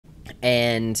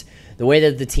And the way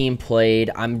that the team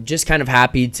played, I'm just kind of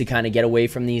happy to kind of get away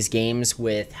from these games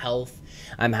with health.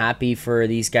 I'm happy for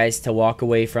these guys to walk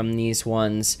away from these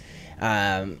ones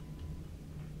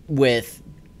with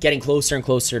getting closer and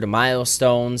closer to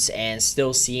milestones and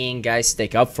still seeing guys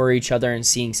stick up for each other and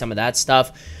seeing some of that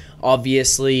stuff.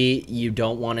 Obviously, you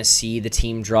don't want to see the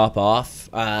team drop off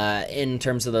in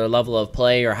terms of their level of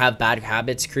play or have bad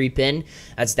habits creep in.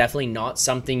 That's definitely not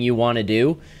something you want to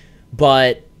do.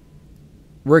 But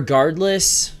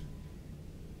regardless,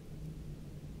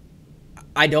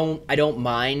 I don't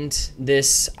mind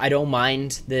this. I don't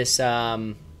mind this.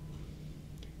 I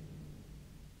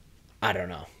don't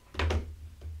know.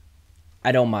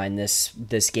 I don't mind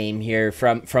this game here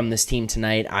from this team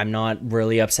tonight. I'm not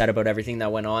really upset about everything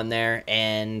that went on there,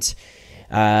 and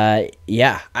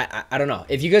yeah, I don't know.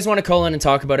 If you guys want to call in and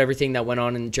talk about everything that went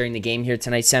on during the game here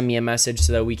tonight, send me a message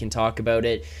so that we can talk about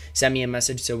it. Send me a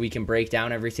message so we can break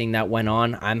down everything that went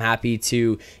on. I'm happy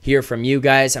to hear from you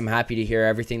guys. I'm happy to hear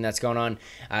everything that's going on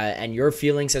and your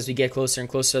feelings as we get closer and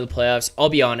closer to the playoffs. I'll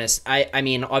be honest. I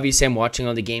mean, obviously I'm watching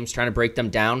all the games, trying to break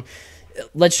them down.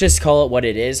 Let's just call it what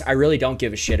it is. I really don't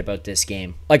give a shit about this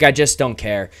game. Like, I just don't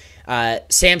care.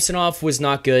 Samsonov was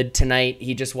not good tonight.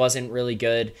 He just wasn't really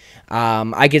good.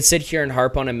 I could sit here and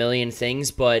harp on a million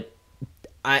things, but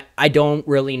I don't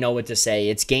really know what to say.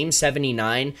 It's game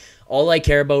 79. All I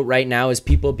care about right now is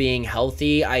people being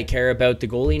healthy. I care about the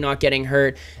goalie not getting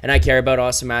hurt, and I care about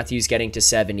Austin Matthews getting to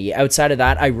 70. Outside of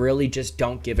that, I really just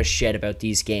don't give a shit about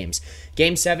these games.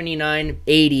 Game 79,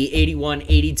 80, 81,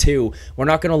 82. We're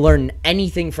not going to learn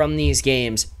anything from these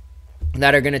games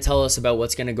that are going to tell us about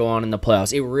what's going to go on in the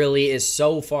playoffs. It really is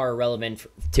so far irrelevant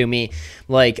to me.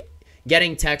 Like,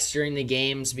 getting texts during the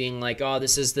games being like, oh,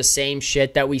 this is the same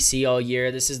shit that we see all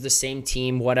year. This is the same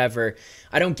team, whatever.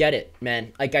 I don't get it,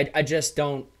 man. Like, I just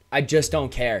don't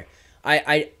care.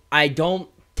 I don't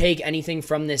take anything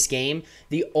from this game.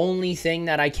 The only thing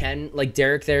that I can, like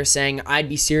Derek there saying, I'd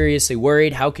be seriously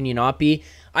worried. How can you not be?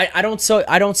 I don't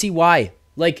see why.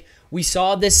 Like, we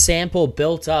saw this sample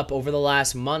built up over the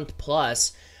last month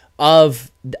plus of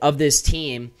this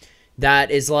team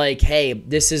that is like, hey,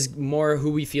 this is more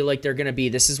who we feel like they're going to be.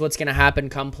 This is what's going to happen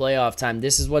come playoff time.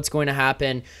 This is what's going to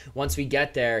happen once we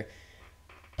get there.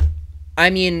 I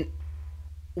mean,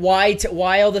 why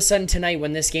all of a sudden tonight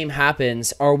when this game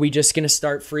happens are we just going to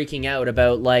start freaking out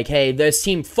about like, hey, this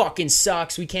team fucking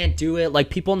sucks. We can't do it.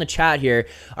 Like, people in the chat here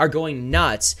are going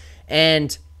nuts.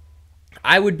 And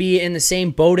I would be in the same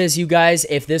boat as you guys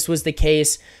if this was the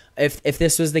case. If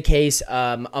this was the case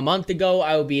a month ago,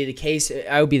 I would be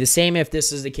the same if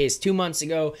this was the case 2 months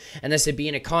ago, and this would be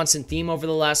in a constant theme over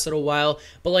the last little while.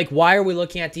 But like, why are we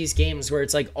looking at these games where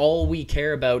it's like all we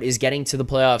care about is getting to the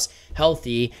playoffs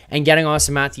healthy and getting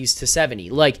Austin Matthews to 70?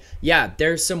 Like, yeah,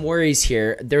 there's some worries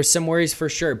here. There's some worries for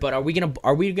sure. But are we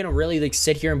gonna really like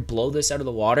sit here and blow this out of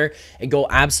the water and go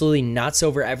absolutely nuts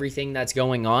over everything that's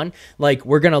going on? Like,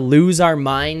 we're gonna lose our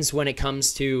minds when it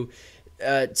comes to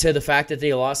the fact that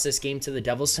they lost this game to the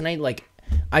Devils tonight. Like,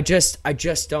 I just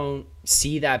don't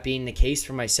see that being the case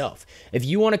for myself. If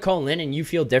you want to call in and you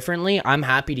feel differently, I'm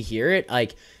happy to hear it.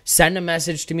 Like, send a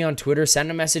message to me on Twitter, send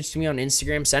a message to me on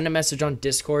Instagram, send a message on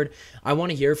Discord. I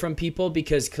want to hear from people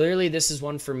because clearly this is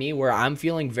one for me where I'm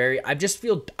feeling I just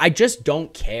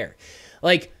don't care.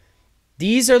 Like,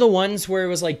 these are the ones where it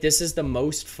was like, this is the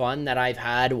most fun that I've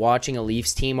had watching a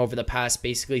Leafs team over the past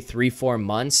basically 3-4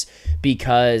 months,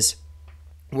 because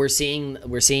we're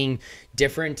seeing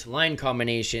different line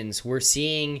combinations. We're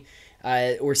seeing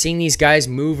these guys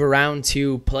move around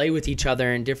to play with each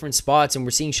other in different spots, and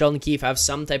we're seeing Sheldon Keefe have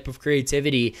some type of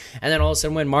creativity. And then all of a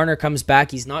sudden, when Marner comes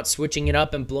back, he's not switching it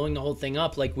up and blowing the whole thing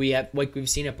up like we've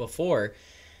seen it before.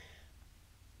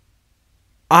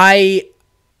 I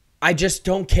just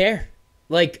don't care.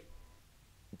 Like,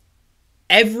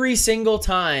 every single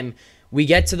time we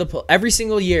get to every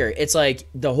single year, it's like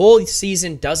the whole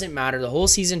season doesn't matter. The whole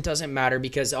season doesn't matter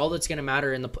because all that's going to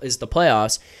matter is the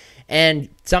playoffs. And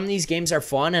some of these games are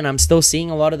fun, and I'm still seeing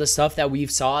a lot of the stuff that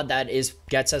we've saw that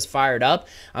gets us fired up.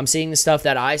 I'm seeing the stuff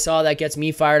that I saw that gets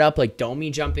me fired up, like Domi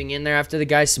jumping in there after the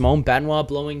guy, Simone Benoit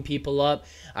blowing people up.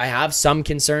 I have some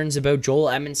concerns about Joel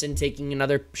Edmondson taking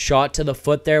another shot to the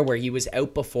foot there where he was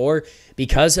out before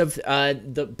because of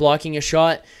the blocking a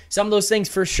shot. Some of those things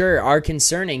for sure are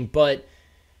concerning, but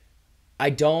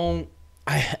I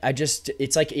just,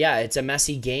 it's like, yeah, it's a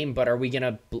messy game, but are we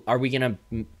gonna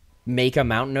make a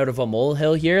mountain out of a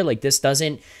molehill here? Like, this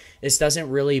doesn't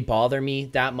really bother me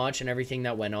that much and everything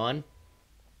that went on.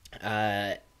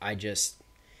 I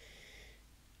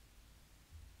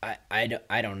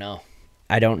don't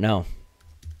know.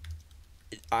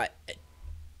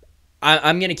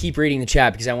 I'm going to keep reading the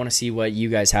chat because I want to see what you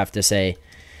guys have to say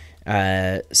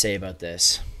about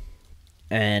this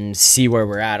and see where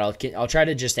we're at. I'll try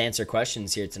to just answer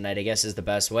questions here tonight, I guess is the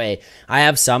best way. I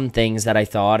have some things that I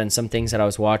thought and some things that I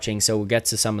was watching, so we'll get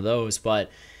to some of those, but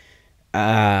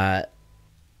I'll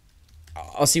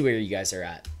see where you guys are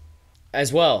at.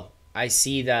 As well, I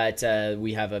see that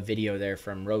we have a video there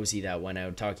from Rosie that went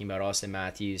out talking about Austin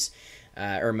Matthews,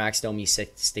 or Max Domi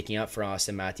sticking up for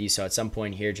Austin Matthews. So at some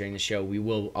point here during the show,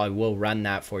 I will run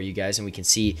that for you guys, and we can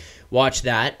watch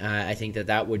that. I think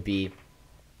that would be,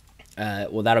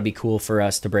 that'll be cool for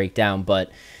us to break down. But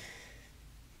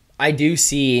I do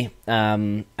see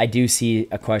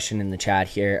a question in the chat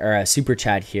here, or a super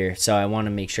chat here. So I want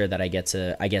to make sure that I get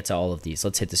to all of these.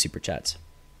 Let's hit the super chats.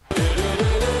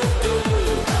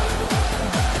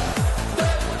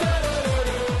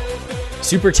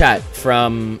 Super chat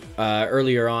from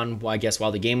earlier on, I guess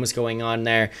while the game was going on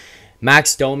there.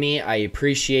 Max Domi, I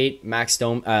appreciate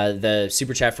the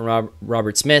super chat from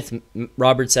Robert Smith.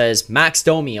 Robert says, Max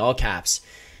Domi, all caps.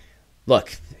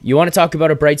 Look, you want to talk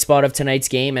about a bright spot of tonight's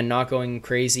game and not going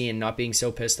crazy and not being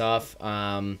so pissed off.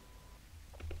 I'll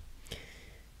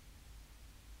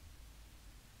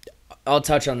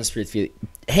touch on this briefly.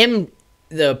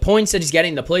 The points that he's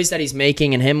getting, the plays that he's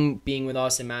making, and him being with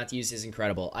Austin Matthews is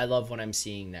incredible. I love what I'm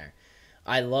seeing there.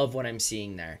 I love that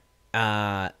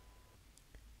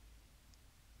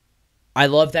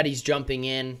he's jumping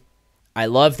in. I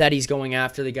love that he's going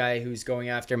after the guy who's going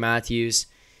after Matthews.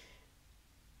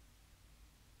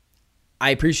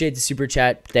 I appreciate the super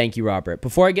chat. Thank you, Robert.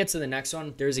 Before I get to the next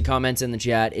one, there's a comment in the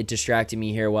chat. It distracted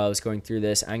me here while I was going through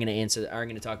this. I'm going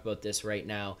to talk about this right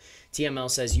now.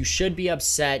 TML says, you should be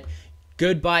upset.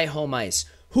 Goodbye, home ice.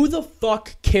 Who the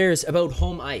fuck cares about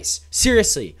home ice?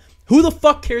 Seriously, who the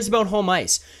fuck cares about home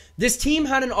ice? This team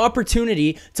had an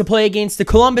opportunity to play against the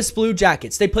Columbus Blue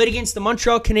Jackets. They played against the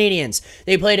Montreal Canadiens.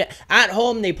 They played at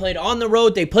home. They played on the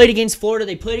road. They played against Florida.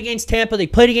 They played against Tampa. They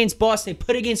played against Boston. They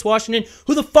played against Washington.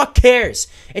 Who the fuck cares?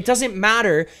 It doesn't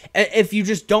matter if you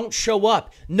just don't show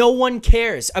up. No one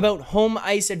cares about home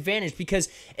ice advantage because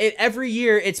every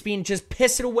year it's being just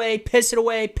piss it away, piss it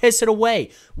away, piss it away.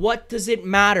 What does it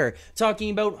matter talking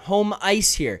about home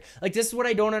ice here? Like, this is what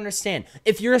I don't understand.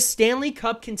 If you're a Stanley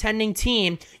Cup contending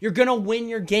team, you're going to win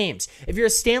your games. If you're a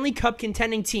Stanley Cup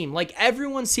contending team, like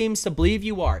everyone seems to believe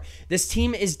you are, this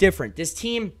team is different. This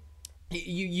team,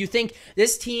 you think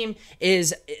this team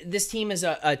is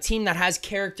a team that has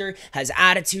character, has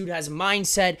attitude, has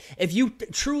mindset. If you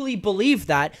truly believe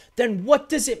that, then what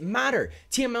does it matter?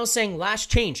 TML saying last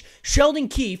change. Sheldon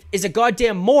Keefe is a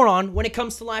goddamn moron when it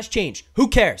comes to last change. Who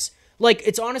cares? Like,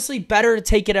 it's honestly better to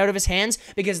take it out of his hands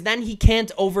because then he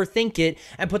can't overthink it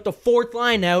and put the fourth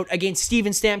line out against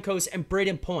Steven Stamkos and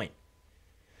Braden Point.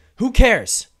 Who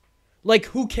cares? Like,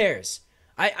 who cares?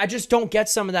 I just don't get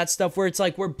some of that stuff where it's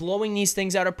like we're blowing these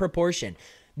things out of proportion.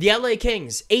 The LA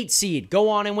Kings, 8 seed, go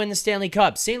on and win the Stanley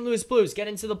Cup. St. Louis Blues get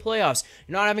into the playoffs.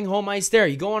 You're not having home ice there.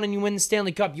 You go on and you win the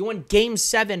Stanley Cup. You win Game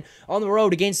 7 on the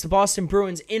road against the Boston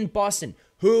Bruins in Boston.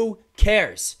 Who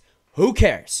cares? Who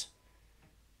cares?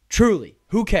 Truly,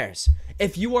 who cares?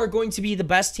 If you are going to be the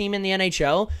best team in the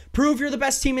NHL, prove you're the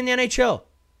best team in the NHL.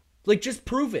 Like, just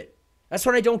prove it. That's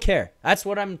what I don't care. That's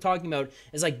what I'm talking about.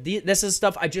 Is like, this is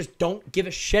stuff I just don't give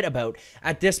a shit about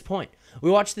at this point. We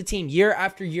watch the team year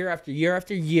after year after year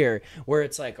after year where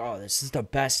it's like, oh, this is the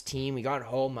best team. We got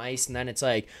home ice. And then it's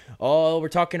like, oh, we're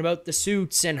talking about the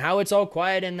suits and how it's all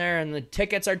quiet in there and the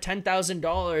tickets are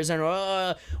 $10,000. And,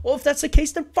 well, if that's the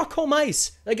case, then fuck home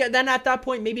ice. Like, then at that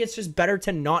point, maybe it's just better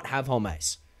to not have home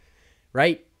ice.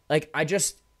 Right? Like,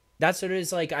 that's what it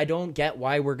is. Like, I don't get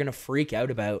why we're going to freak out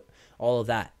about all of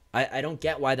that. I don't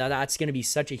get why that's going to be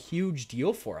such a huge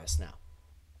deal for us now.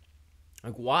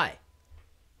 Like, why?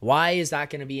 Why is that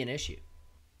going to be an issue?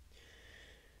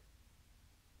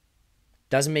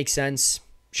 Doesn't make sense.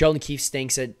 Sheldon Keefe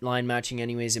stinks at line matching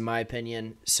anyways, in my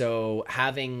opinion. So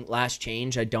having last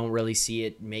change, I don't really see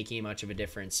it making much of a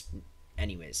difference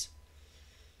anyways.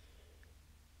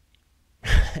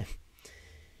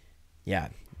 Yeah,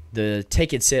 the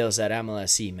ticket sales at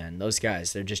MLSE, man, those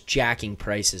guys, they're just jacking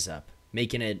prices up,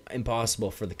 making it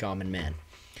impossible for the common man.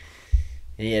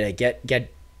 And yeah,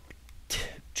 get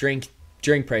drink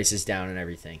prices down and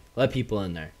everything. Let people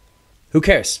in there. Who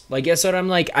cares? Like, that's what I'm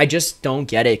like. I just don't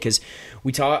get it because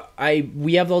we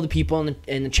have all the people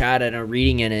in the chat and are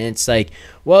reading it, and it's like,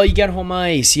 well, you get home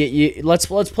ice. Let's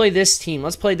play this team.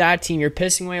 Let's play that team. You're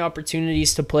pissing away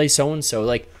opportunities to play so and so.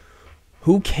 Like,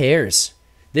 who cares?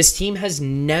 This team has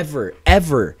never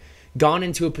ever gone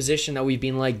into a position that we've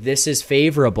been like, this is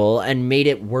favorable and made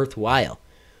it worthwhile.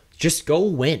 Just go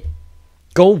win.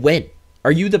 Go win.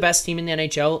 Are you the best team in the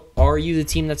NHL? Are you the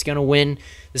team that's going to win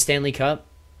the Stanley Cup?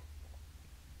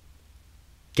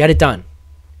 Get it done.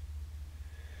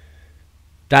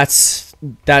 That's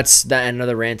the end of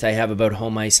the rant I have about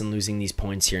home ice and losing these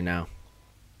points here now.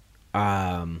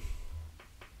 I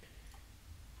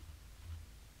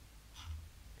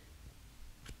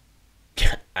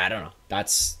don't know.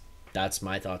 That's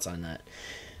my thoughts on that.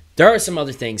 There are some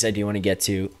other things I do want to get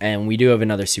to, and we do have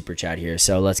another super chat here,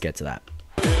 so let's get to that.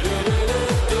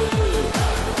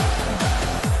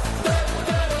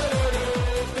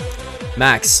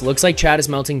 Max, looks like Chad is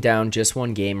melting down. Just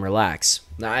one game. Relax.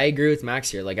 I agree with Max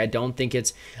here. Like, I don't think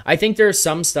it's... I think there's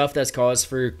some stuff that's cause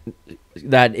for...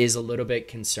 that is a little bit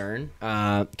concerning,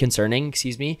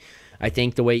 excuse me. I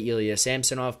think the way Ilya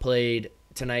Samsonov played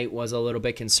tonight was a little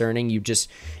bit concerning.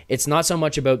 It's not so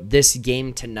much about this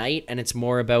game tonight, and it's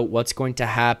more about what's going to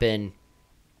happen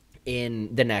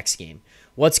in the next game.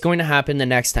 What's going to happen the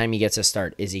next time he gets a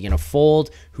start? Is he going to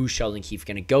fold? Who's Sheldon Keefe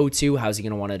going to go to? How's he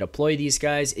going to want to deploy these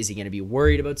guys? Is he going to be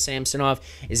worried about Samsonov?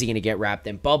 Is he going to get wrapped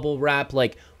in bubble wrap?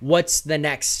 Like, what's the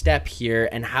next step here,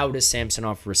 and how does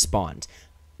Samsonov respond?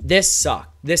 This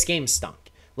sucked. This game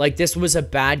stunk. Like, this was a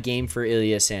bad game for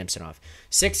Ilya Samsonov.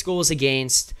 6 goals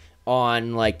against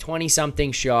on, like,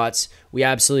 20-something shots. We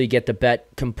absolutely get the bet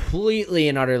completely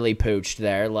and utterly poached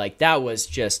there. Like, that was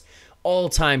just...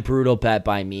 all-time brutal bet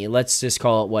by me. Let's just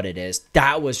call it what it is.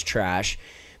 That was trash.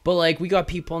 But, like, we got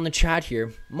people in the chat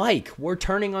here. Mike, we're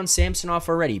turning on Samsonov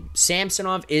already.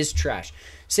 Samsonov is trash.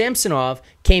 Samsonov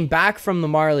came back from the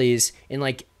Marlies in,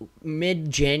 like,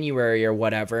 mid-January or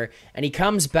whatever, and he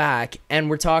comes back, and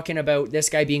we're talking about this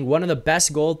guy being one of the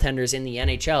best goaltenders in the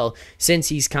NHL since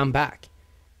he's come back.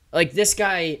 Like, this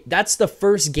guy, that's the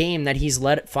first game that he's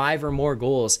let 5 or more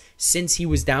goals since he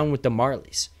was down with the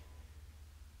Marlies.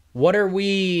 What are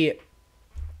we...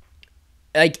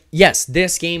 Like, yes,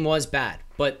 this game was bad,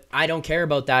 but I don't care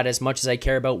about that as much as I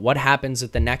care about what happens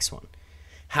with the next one.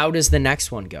 How does the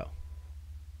next one go?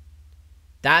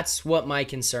 That's what my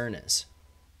concern is.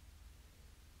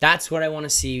 That's what I want to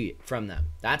see from them.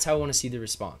 That's how I want to see the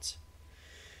response.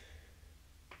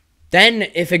 Then,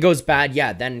 if it goes bad,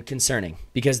 yeah, then concerning.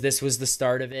 Because this was the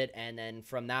start of it, and then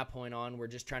from that point on, we're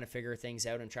just trying to figure things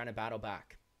out and trying to battle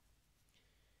back.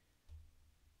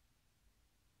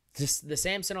 Just the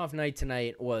Samsonov night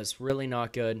tonight was really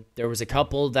not good. There was a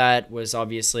couple that was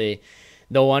obviously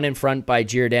the one in front by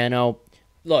Giordano.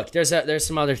 Look, there's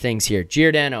some other things here.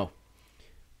 Giordano,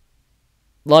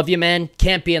 love you, man.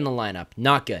 Can't be in the lineup.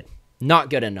 Not good. Not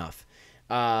good enough.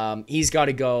 He's got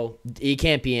to go. He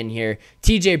can't be in here.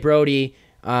 TJ Brody,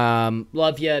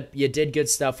 love you. You did good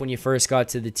stuff when you first got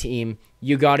to the team.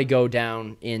 You got to go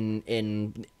down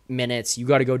in minutes. You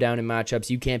got to go down in matchups.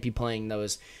 You can't be playing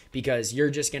those because you're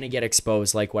just going to get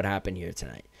exposed like what happened here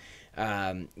tonight.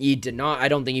 He did not, I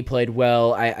don't think he played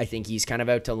well. I think he's kind of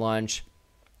out to lunch.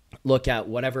 Look at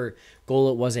whatever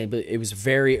goal it was, but it was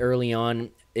very early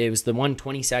on. It was the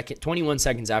 21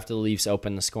 seconds after the Leafs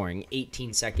opened the scoring,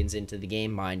 18 seconds into the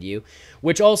game, mind you,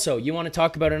 which also, you want to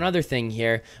talk about another thing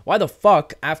here. Why the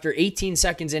fuck, after 18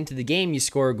 seconds into the game, you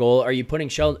score a goal? Are you putting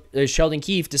Sheldon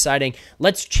Keefe deciding,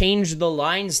 let's change the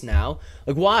lines now?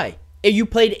 Like, why? If you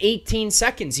played 18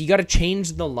 seconds, you got to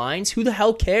change the lines? Who the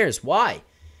hell cares? Why?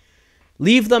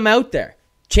 Leave them out there.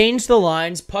 Change the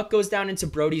lines. Puck goes down into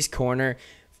Brody's corner.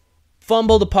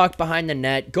 Fumble the puck behind the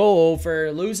net, go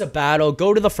over, lose a battle,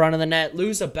 go to the front of the net,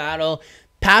 lose a battle,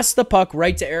 pass the puck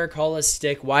right to Eric Holla's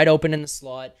stick, wide open in the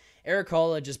slot. Eric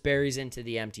Holla just buries into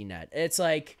the empty net. It's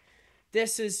like,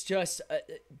 this is just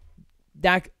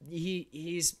that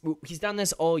he's done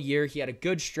this all year. He had a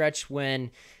good stretch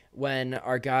when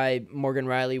our guy Morgan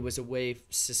Riley was away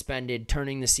suspended,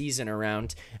 turning the season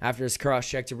around after his cross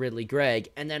check to Ridley Gregg,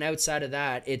 and then outside of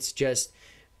that, it's just.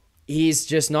 He's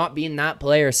just not been that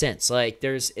player since. Like,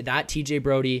 there's that TJ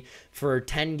Brody for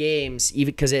 10 games,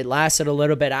 even because it lasted a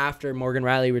little bit after Morgan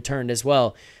Riley returned as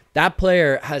well. That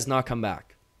player has not come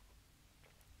back.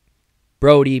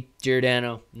 Brody,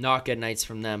 Giordano, not good nights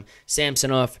from them.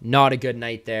 Samsonov, not a good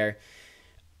night there.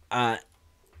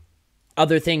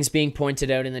 Other things being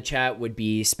pointed out in the chat would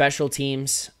be special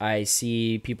teams. I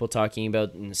see people talking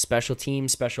about special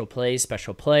teams, special plays,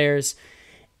 special players,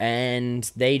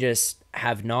 and they just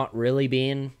have not really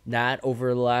been that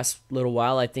over the last little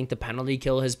while. I think the penalty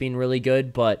kill has been really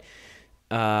good, but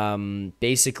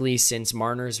basically since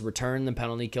Marner's return, the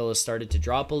penalty kill has started to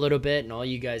drop a little bit, and all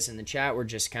you guys in the chat were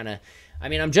just kind of, I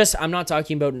mean, I'm not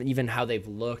talking about even how they've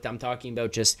looked. I'm talking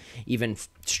about just even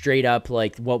straight up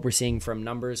like what we're seeing from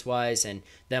numbers wise and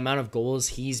the amount of goals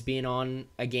he's been on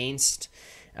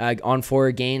for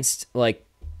against, like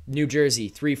New Jersey,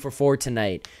 3 for 4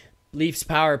 tonight. Leafs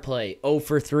power play, 0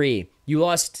 for 3. You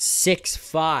lost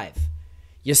 6-5.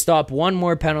 You stop one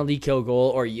more penalty kill goal,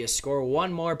 or you score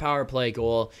one more power play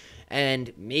goal,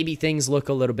 and maybe things look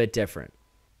a little bit different,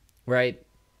 right?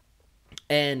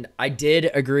 And I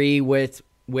did agree with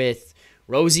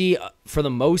Rosie for the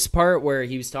most part, where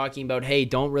he was talking about, hey,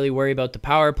 don't really worry about the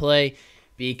power play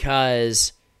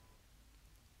because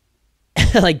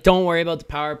don't worry about the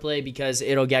power play because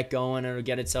it'll get going. It'll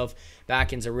get itself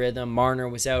back into rhythm. Marner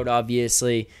was out,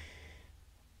 obviously.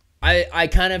 I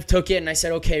kind of took it and I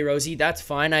said, okay, Rosie, that's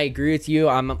fine. I agree with you.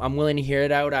 I'm willing to hear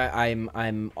it out.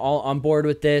 I'm all on board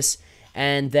with this.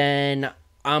 And then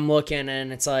I'm looking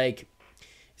and it's like,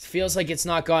 it feels like it's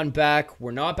not gone back. We're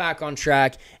not back on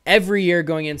track. Every year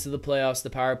going into the playoffs,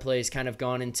 the power play has kind of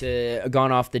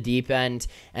gone off the deep end,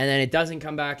 and then it doesn't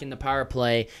come back in the power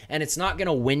play, and it's not going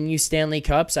to win you Stanley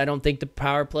Cups. I don't think the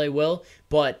power play will,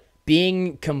 but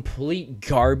being complete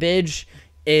garbage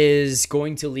is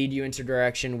going to lead you into a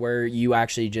direction where you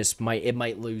actually it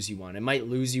might lose you one. It might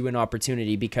lose you an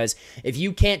opportunity, because if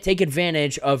you can't take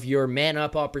advantage of your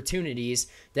man-up opportunities,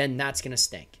 then that's going to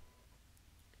stink.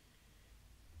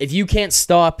 If you can't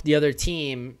stop the other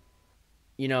team,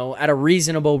 at a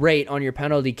reasonable rate on your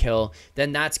penalty kill,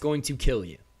 then that's going to kill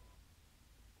you.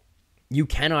 You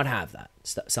cannot have that,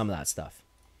 some of that stuff.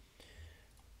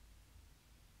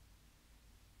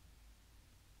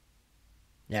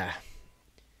 Yeah.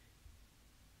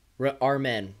 Our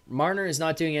men. Marner is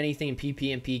not doing anything in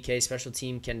PP and PK. Special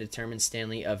team can determine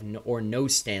Stanley or no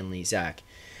Stanley, Zach.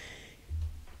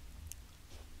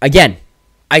 Again,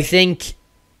 I think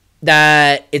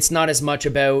that it's not as much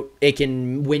about it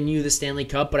can win you the Stanley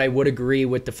Cup, but I would agree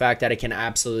with the fact that it can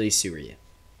absolutely sewer you.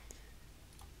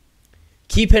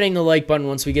 Keep hitting the like button.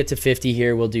 Once we get to 50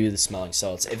 here, we'll do the smelling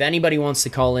salts. If anybody wants to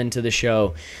call into the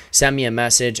show, send me a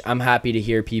message. I'm happy to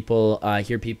hear people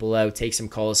out, take some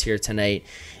calls here tonight,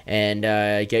 and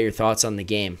get your thoughts on the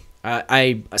game.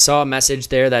 I saw a message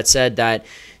there that said that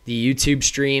the YouTube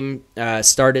stream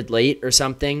started late or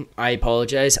something. I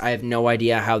apologize. I have no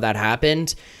idea how that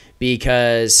happened,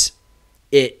 because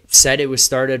it said it was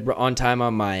started on time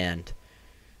on my end.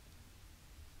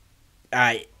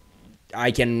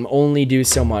 I can only do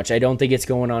so much. I don't think it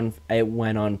went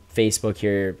on Facebook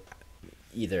here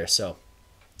either. So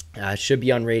it should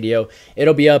be on radio.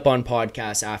 It'll be up on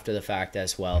podcasts after the fact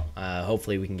as well.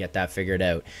 Hopefully we can get that figured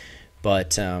out.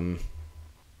 But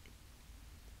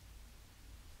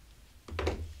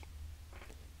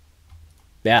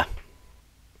yeah.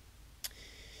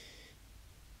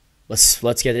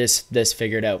 Let's get this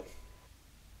figured out.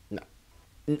 No.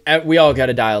 We all got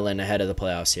to dial in ahead of the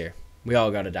playoffs here. We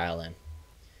all got to dial in.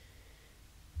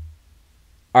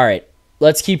 All right,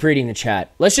 let's keep reading the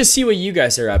chat. Let's just see what you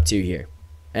guys are up to here.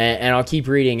 And I'll keep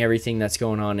reading everything that's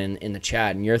going on in the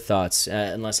chat and your thoughts,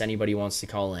 unless anybody wants to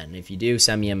call in. If you do,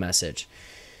 send me a message.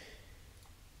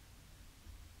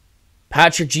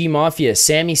 Patrick G. Mafia,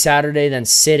 Sammy Saturday, then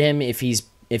sit him. If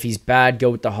he's bad, go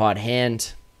with the hot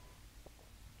hand.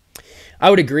 I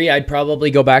would agree. I'd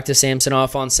probably go back to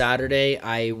Samsonov on Saturday.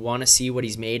 I want to see what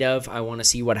he's made of. I want to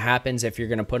see what happens if you're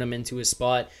going to put him into a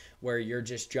spot where you're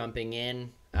just jumping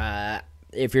in.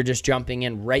 If you're just jumping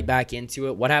in right back into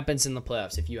it, what happens in the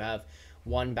playoffs if you have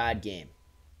one bad game?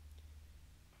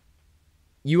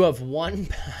 You have one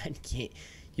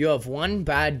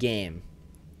bad game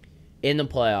in the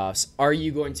playoffs. Are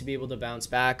you going to be able to bounce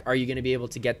back? Are you going to be able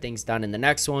to get things done in the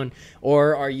next one?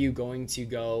 Or are you going to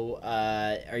go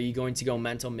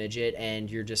mental midget and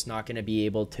you're just not going to be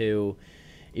able to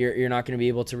you're not going to be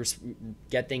able to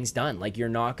get things done? Like, you're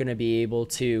not going to be able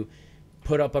to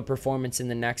put up a performance in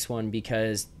the next one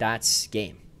because that's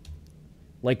game.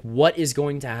 Like, what is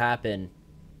going to happen?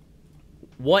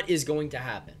 What is going to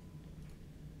happen?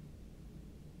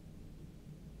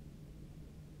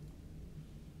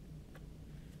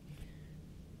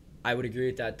 I would agree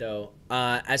with that, though.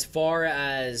 As far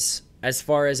as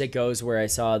it goes, where I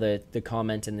saw the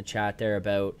comment in the chat there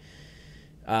about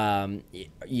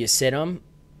you sit them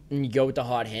and you go with the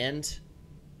hot hand.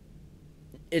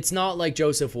 It's not like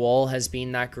Joseph Woll has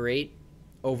been that great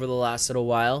over the last little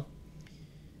while.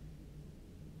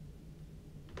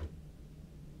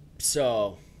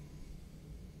 So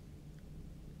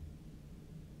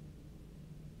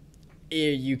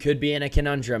you could be in a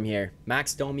conundrum here.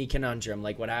 Max Domi conundrum,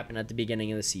 like what happened at the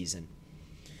beginning of the season.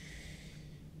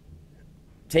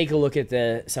 Take a look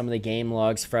at some of the game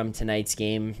logs from tonight's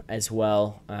game as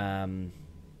well.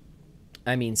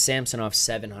 I mean, Samsonov's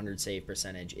 700 save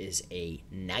percentage is a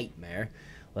nightmare.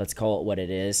 Let's call it what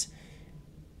it is.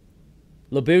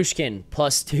 Lyubushkin,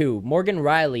 +2. Morgan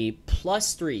Riley,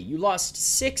 +3. You lost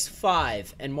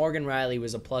 6-5, and Morgan Riley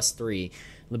was a +3.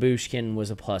 Lyubushkin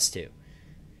was a +2.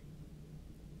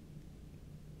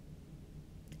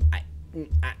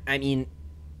 I mean,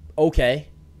 okay.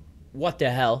 What the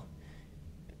hell?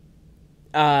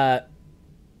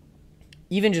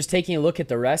 Even just taking a look at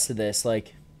the rest of this,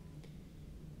 like,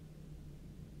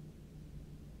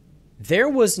 there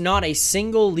was not a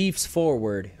single Leafs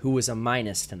forward who was a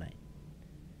minus tonight,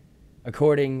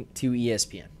 according to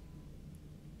ESPN.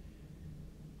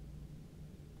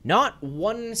 Not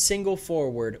one single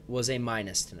forward was a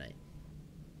minus tonight.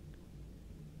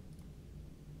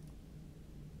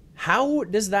 How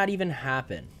does that even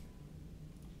happen?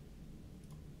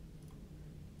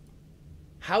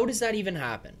 How does that even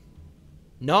happen?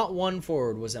 Not one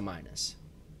forward was a minus.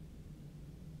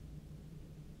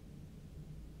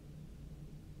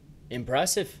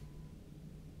 Impressive.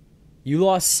 You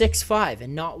lost 6-5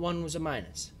 and not one was a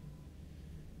minus.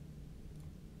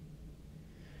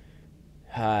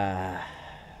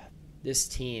 This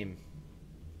team.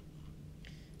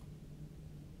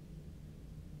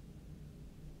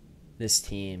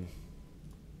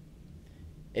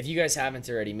 If you guys haven't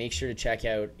already, make sure to check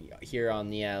out here on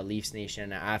the Leafs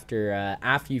Nation after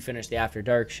you finish the After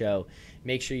Dark show.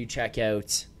 Make sure you check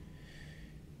out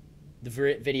the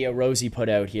video Rosie put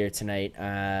out here tonight.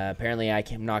 Apparently,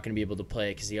 I'm not going to be able to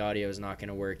play it because the audio is not going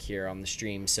to work here on the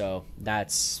stream. So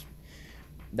that's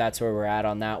where we're at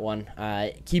on that one.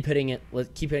 Keep hitting it.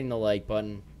 Keep hitting the like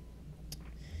button.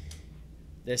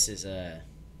 This is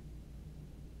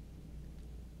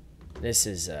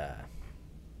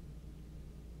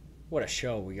what a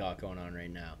show we got going on right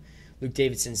now. Luke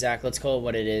Davidson, Zach, let's call it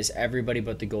what it is. Everybody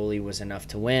but the goalie was enough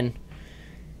to win.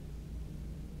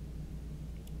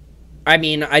 I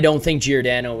mean, I don't think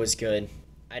Giordano was good.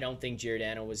 I don't think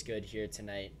Giordano was good here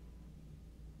tonight.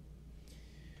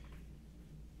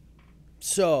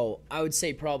 So, I would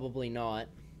say probably not.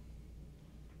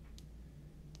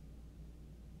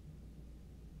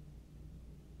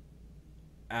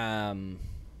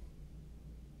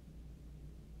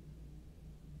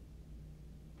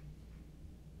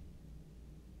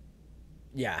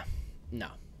 Yeah, no.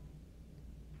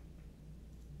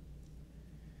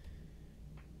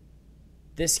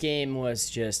 This game was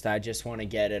just, I just want to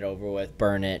get it over with,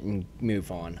 burn it, and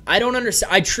move on. I don't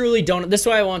understand. I truly don't. This is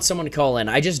why I want someone to call in.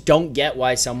 I just don't get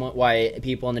why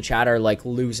people in the chat are, like,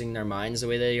 losing their minds the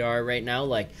way they are right now.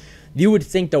 Like, you would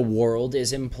think the world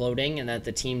is imploding and that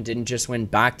the team didn't just win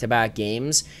back-to-back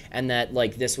games and that,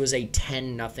 like, this was a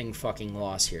 10-0 fucking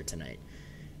loss here tonight.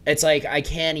 It's like I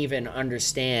can't even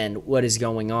understand what is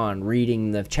going on reading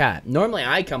the chat. Normally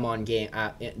I come on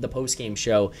the post-game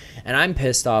show and I'm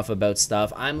pissed off about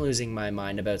stuff. I'm losing my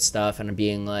mind about stuff and I'm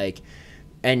being like,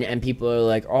 and people are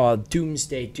like, oh,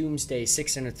 doomsday,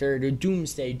 6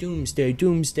 1/3,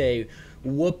 doomsday,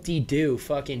 whoop-de-doo,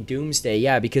 fucking doomsday.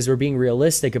 Yeah, because we're being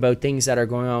realistic about things that are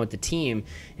going on with the team.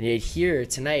 And here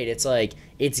tonight, it's like,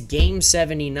 it's game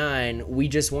 79. We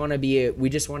just want to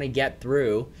get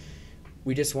through.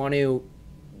 We just want to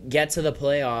get to the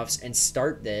playoffs and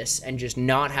start this and just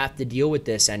not have to deal with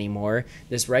this anymore.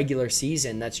 This regular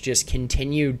season that's just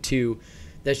continuing to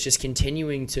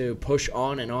push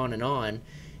on and on and on.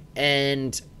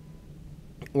 And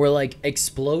we're like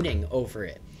exploding over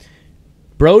it.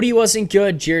 Brody wasn't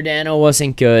good. Giordano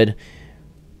wasn't good.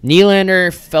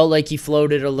 Nylander felt like he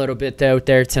floated a little bit out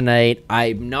there tonight.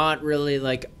 I'm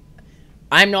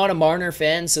not a Marner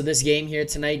fan, so this game here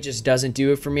tonight just doesn't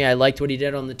do it for me. I liked what he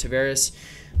did on the Tavares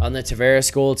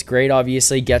goal. It's great,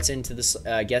 obviously. Gets into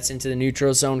the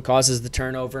neutral zone, causes the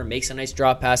turnover, makes a nice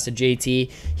drop pass to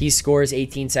JT. He scores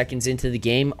 18 seconds into the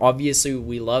game. Obviously,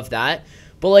 we love that.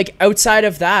 But like outside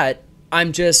of that,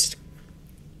 I'm just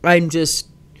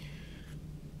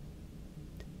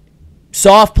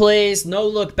soft plays, no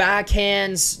look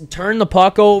backhands, turn the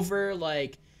puck over.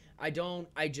 Like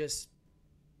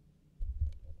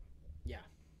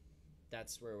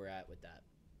that's where we're at with that.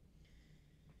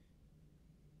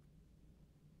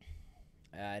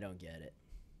 I don't get it.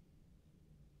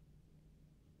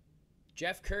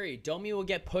 Jeff Curry, Domi will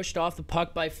get pushed off the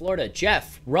puck by Florida.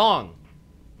 Jeff, wrong.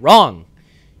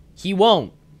 He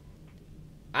won't.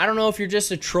 I don't know if you're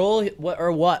just a troll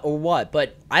or what,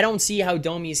 but I don't see how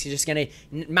Domi's just going to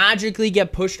magically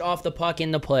get pushed off the puck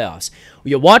in the playoffs.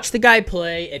 You watch the guy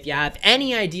play. If you have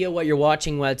any idea what you're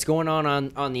watching, what's going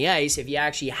on the ice, if you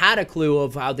actually had a clue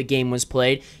of how the game was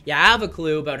played, you have a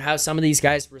clue about how some of these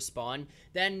guys respond,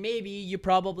 then maybe you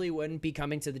probably wouldn't be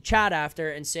coming to the chat after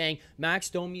and saying, Max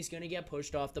Domi's going to get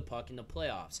pushed off the puck in the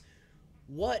playoffs.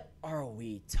 What are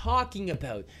we talking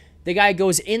about? The guy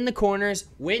goes in the corners,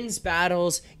 wins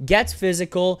battles, gets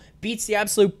physical, beats the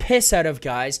absolute piss out of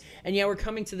guys, and yet we're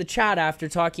coming to the chat after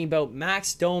talking about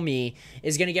Max Domi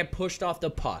is going to get pushed off the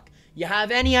puck. You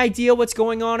have any idea what's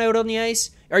going on out on the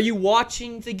ice? Are you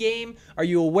watching the game? Are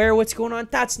you aware what's going on?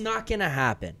 That's not going to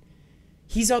happen.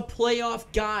 He's a playoff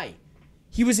guy.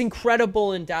 He was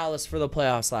incredible in Dallas for the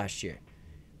playoffs last year.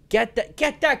 Get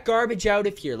that garbage out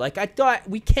of here. Like, I thought,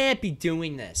 we can't be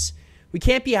doing this. We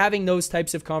can't be having those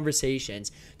types of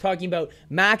conversations talking about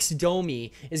Max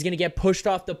Domi is going to get pushed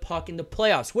off the puck in the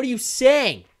playoffs. What are you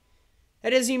saying?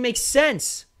 That doesn't even make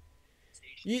sense.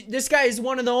 This guy is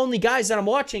one of the only guys that I'm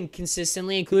watching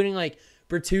consistently, including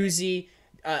Bertuzzi,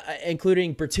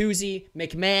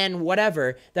 McMahon,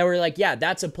 whatever, that were like, yeah,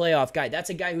 that's a playoff guy. That's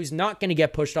a guy who's not going to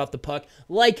get pushed off the puck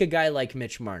like a guy like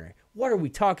Mitch Marner. What are we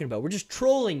talking about? We're just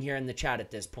trolling here in the chat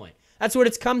at this point. That's what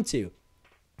it's come to.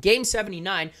 Game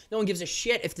 79, no one gives a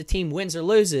shit if the team wins or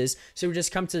loses, so we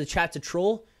just come to the chat to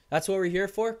troll? That's what we're here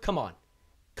for? Come on.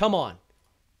 Come on.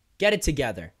 Get it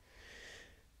together.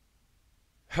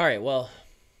 All right, well,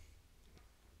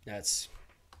 this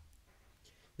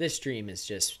stream is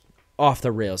just off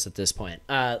the rails at this point.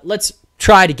 Let's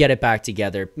try to get it back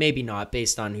together. Maybe not,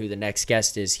 based on who the next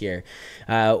guest is here.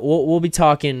 We'll be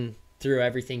talking through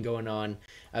everything going on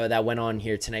that went on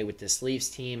here tonight with this Leafs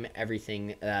team,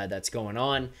 everything that's going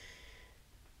on.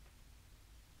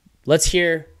 Let's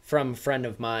hear from a friend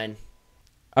of mine,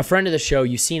 a friend of the show.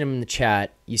 You've seen him in the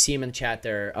chat. You see him in the chat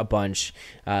there a bunch.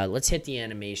 Let's hit the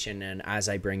animation, and as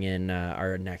I bring in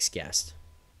our next guest.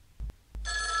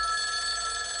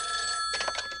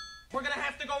 We're going to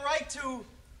have to go right to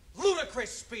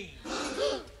ludicrous speed.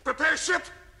 Prepare ship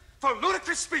for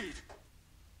ludicrous speed.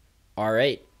 All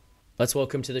right. Let's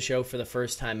welcome to the show for the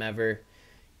first time ever.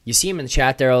 You see him in the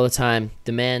chat there all the time.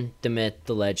 The man, the myth,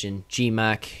 the legend,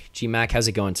 G-Mac. G-Mac, how's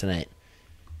it going tonight?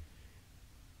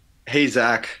 Hey,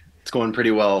 Zach. It's going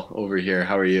pretty well over here.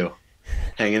 How are you?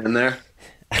 Hanging in there?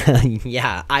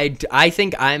 Yeah, I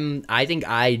think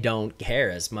I don't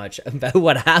care as much about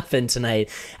what happened tonight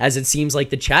as it seems like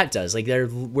the chat does. Like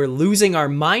we're losing our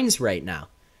minds right now.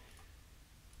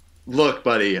 Look,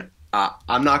 buddy,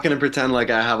 I'm not going to pretend like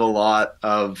I have a lot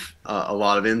of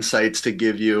insights to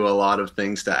give you, a lot of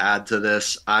things to add to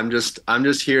this. I'm just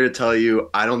here to tell you,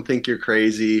 I don't think you're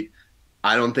crazy.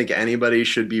 I don't think anybody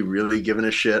should be really giving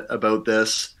a shit about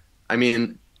this. I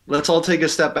mean, let's all take a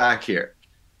step back here.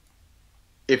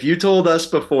 If you told us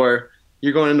before,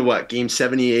 you're going into what, game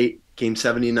 78, game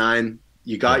 79,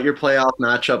 you got your playoff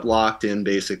matchup locked in,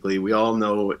 basically. We all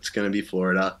know it's going to be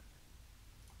Florida.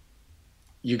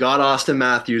 You got Austin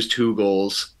Matthews 2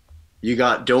 goals. You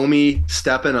got Domi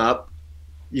stepping up.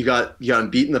 You got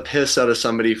beating the piss out of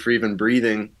somebody for even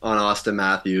breathing on Austin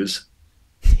Matthews.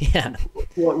 Yeah.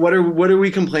 What are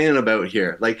we complaining about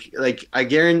here? Like I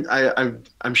guarantee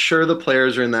I'm sure the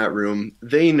players are in that room.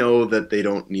 They know that they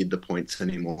don't need the points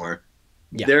anymore.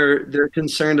 Yeah. They're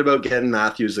concerned about getting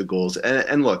Matthews the goals.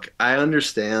 And look, I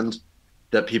understand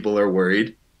that people are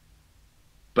worried,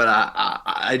 but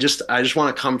I just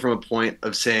want to come from a point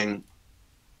of saying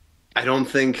I don't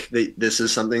think that this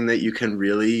is something that you can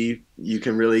really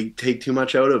take too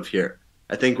much out of here.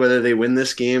 I think whether they win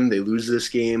this game, they lose this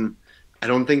game, I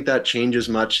don't think that changes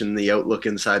much in the outlook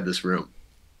inside this room.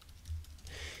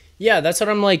 Yeah, that's what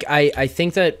I'm like. I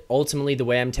think that ultimately the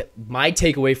way my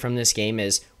takeaway from this game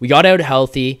is we got out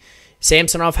healthy.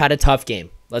 Samsonov had a tough game.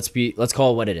 Let's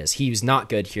call it what it is. He was not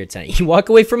good here tonight. You walk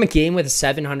away from a game with a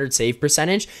 700 save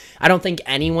percentage. I don't think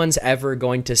anyone's ever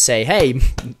going to say, "Hey,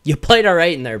 you played all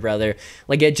right in there, brother."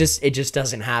 Like it just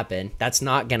doesn't happen. That's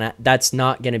not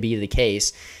gonna be the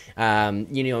case.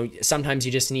 Sometimes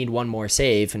you just need one more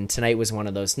save, and tonight was one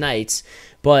of those nights.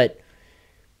 But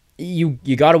you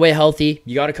got away healthy.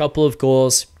 You got a couple of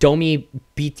goals. Domi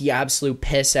beat the absolute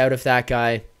piss out of that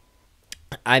guy.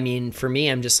 I mean, for me,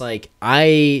 I'm just like,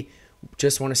 I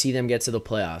just want to see them get to the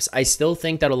playoffs. I still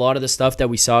think that a lot of the stuff that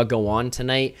we saw go on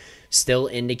tonight still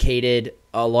indicated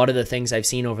a lot of the things I've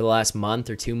seen over the last month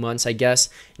or 2 months, I guess,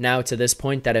 now to this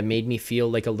point that have made me feel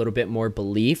like a little bit more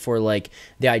belief, or like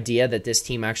the idea that this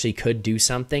team actually could do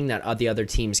something that the other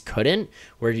teams couldn't,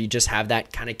 where you just have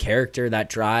that kind of character, that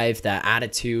drive, that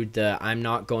attitude, the I'm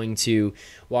not going to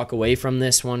walk away from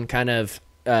this one kind of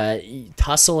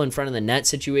tussle in front of the net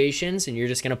situations, and you're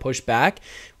just going to push back.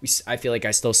 I feel like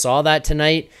I still saw that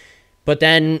tonight, but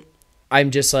then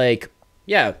I'm just like,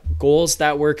 yeah, goals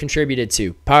that were contributed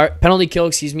to. Penalty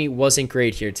kill, wasn't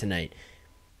great here tonight.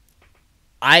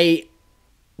 You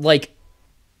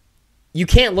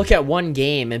can't look at one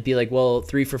game and be like, well,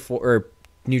 3 for 4, or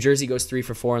New Jersey goes 3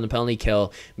 for 4 on the penalty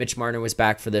kill. Mitch Marner was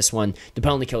back for this one. The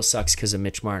penalty kill sucks because of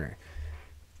Mitch Marner.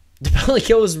 The penalty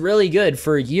kill was really good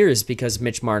for years because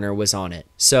Mitch Marner was on it.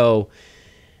 So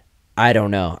I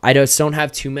don't know. I just don't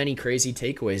have too many crazy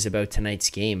takeaways about tonight's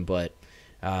game, but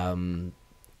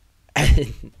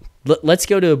let's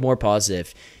go to a more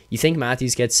positive. You think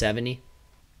Matthews gets 70?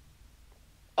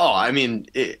 Oh, I mean,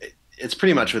 it's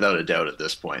pretty much without a doubt at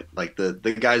this point. Like the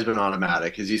guy's been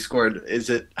automatic. Has he scored? Is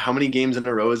it how many games in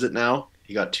a row is it now?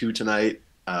 He got 2 tonight.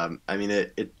 I mean,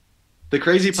 the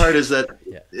crazy part is that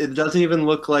it doesn't even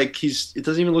look like he's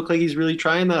really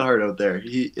trying that hard out there.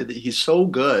 He's so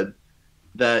good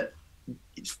that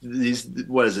he's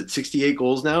what is it, 68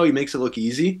 goals now? He makes it look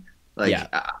easy. Like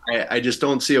I just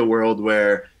don't see a world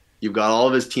where you've got all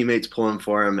of his teammates pulling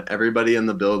for him. Everybody in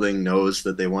the building knows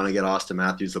that they want to get Austin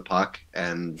Matthews the puck,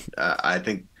 and I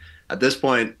think at this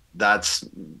point that's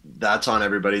on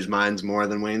everybody's minds more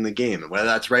than winning the game. And whether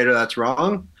that's right or that's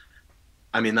wrong,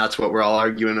 I mean, that's what we're all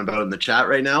arguing about in the chat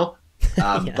right now.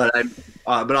 But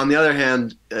on the other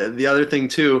hand, the other thing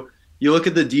too, you look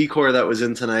at the decor that was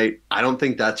in tonight. I don't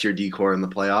think that's your decor in the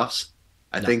playoffs.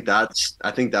 I think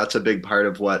that's a big part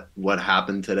of what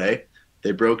happened today.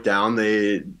 They broke down.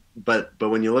 But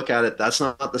when you look at it, that's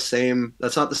not the same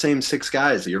 6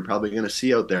 guys that you're probably going to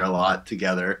see out there a lot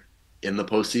together in the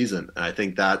postseason. And I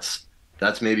think that's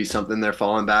maybe something they're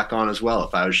falling back on as well.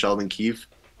 If I was Sheldon Keefe,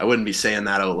 I wouldn't be saying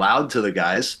that out loud to the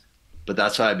guys, but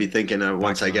that's what I'd be thinking of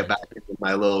once I get back into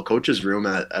my little coach's room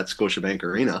at Scotiabank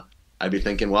Arena. I'd be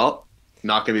thinking, well,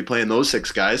 not going to be playing those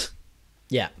 6 guys.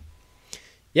 Yeah.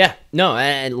 Yeah. No,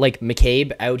 and like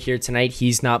McCabe out here tonight,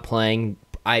 he's not playing.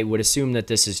 I would assume that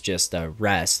this is just a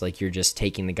rest. Like you're just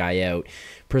taking the guy out,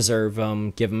 preserve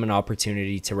him, give him an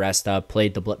opportunity to rest up,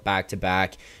 played the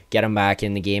back-to-back, get him back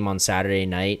in the game on Saturday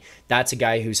night. That's a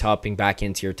guy who's hopping back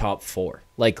into your top 4.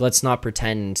 Like, let's not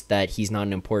pretend that he's not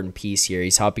an important piece here.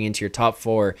 He's hopping into your top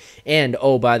 4. And,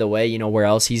 oh, by the way, you know where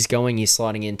else he's going? He's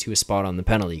slotting into a spot on the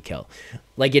penalty kill.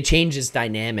 Like, it changes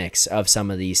dynamics of some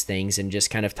of these things and just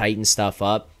kind of tightens stuff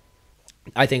up.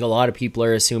 I think a lot of people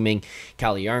are assuming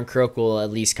Calle Yarncrook will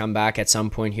at least come back at some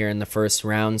point here in the first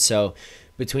round. So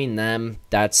between them,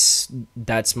 that's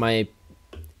my.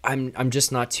 I'm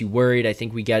just not too worried. I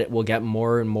think we'll get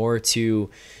more and more to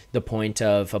the point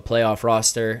of a playoff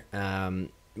roster.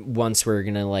 Once we're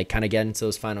gonna like kind of get into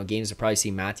those final games, we'll probably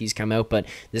see Matthews come out. But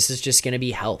this is just gonna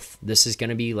be health. This is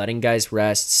gonna be letting guys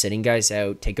rest, sitting guys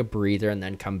out, take a breather, and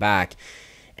then come back.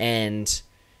 And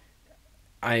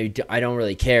I don't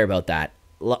really care about that.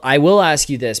 I will ask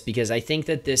you this because I think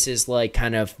that this is like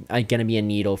kind of going to be a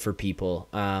needle for people.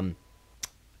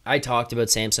 I talked about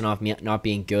Samsonov not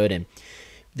being good, and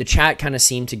the chat kind of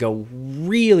seemed to go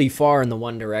really far in the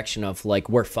one direction of like,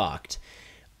 we're fucked.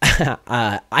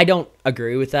 I don't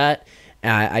agree with that.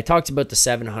 I talked about the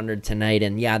 700 tonight,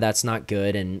 and yeah, that's not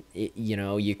good. And,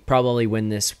 you probably win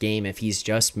this game if he's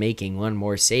just making one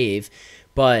more save.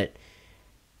 But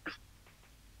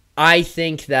I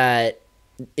think that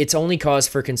it's only cause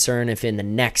for concern if in the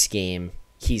next game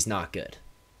he's not good.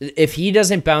 If he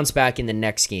doesn't bounce back in the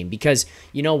next game, because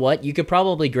you know what? You could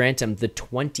probably grant him the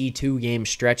 22-game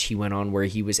stretch he went on where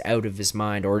he was out of his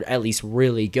mind or at least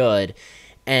really good,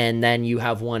 and then you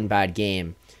have one bad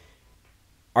game.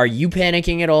 Are you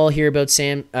panicking at all here about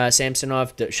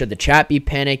Samsonov? Should the chat be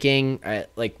panicking?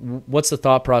 What's the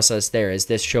thought process there? Is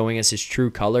this showing us his true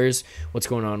colors? What's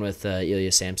going on with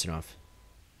Ilya Samsonov?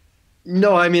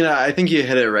 No, I mean, I think you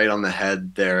hit it right on the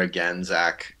head there again,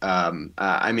 Zach.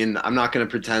 I mean, I'm not going to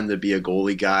pretend to be a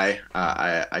goalie guy.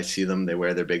 I see them. They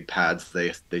wear their big pads.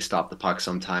 They stop the puck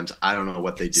sometimes. I don't know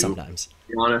what they do. Sometimes. To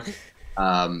be honest.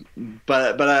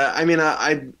 But I mean,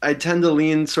 I tend to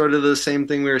lean sort of the same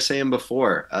thing we were saying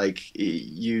before. Like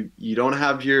you don't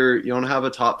have a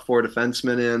top 4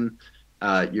 defenseman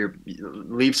in. Your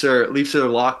Leafs are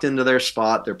locked into their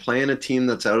spot. They're playing a team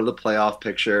that's out of the playoff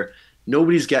picture.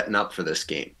 Nobody's getting up for this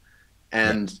game,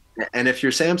 and if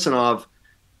you're Samsonov,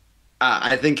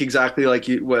 I think exactly like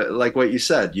what you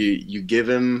said. You give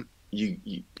him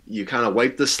you kind of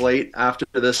wipe the slate after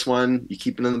this one. You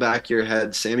keep it in the back of your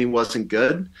head. Sammy wasn't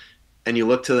good, and you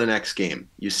look to the next game.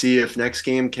 You see if next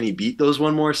game can he beat those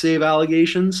one more save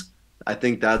allegations. I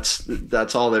think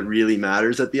that's all that really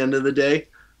matters at the end of the day.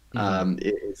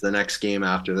 Is the next game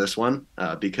after this one,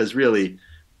 because really.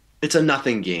 It's a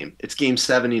nothing game. It's game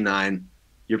 79.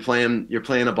 You're playing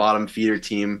a bottom feeder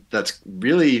team that's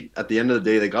really, at the end of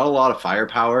the day, they got a lot of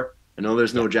firepower. I know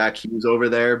there's no Jack Hughes over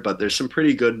there, but there's some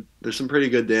pretty good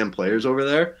damn players over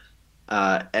there.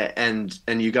 And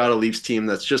you got a Leafs team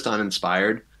that's just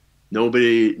uninspired.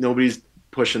 Nobody's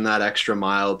pushing that extra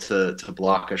mile to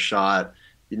block a shot.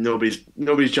 Nobody's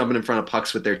jumping in front of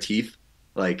pucks with their teeth.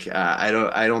 Like I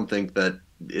don't think that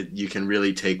you can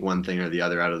really take one thing or the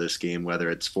other out of this game, whether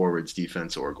it's forwards,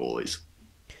 defense, or goalies.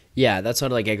 Yeah, that's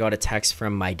what, like, I got a text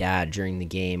from my dad during the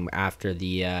game after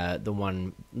the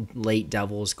one late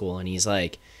Devils goal, and he's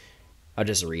like, I'll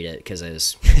just read it because I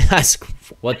was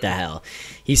what the hell?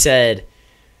 He said,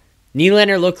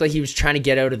 Nylander looked like he was trying to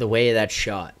get out of the way of that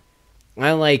shot.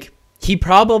 I'm like, he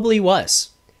probably was.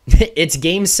 It's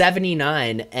game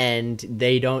 79 and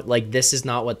they don't, like, this is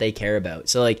not what they care about.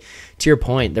 So, like, to your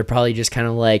point, they're probably just kind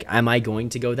of like, am I going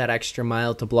to go that extra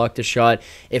mile to block the shot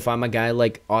if I'm a guy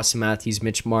like Austin Matthews,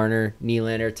 Mitch Marner,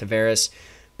 Nylander, Tavares?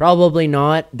 Probably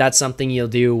not. That's something you'll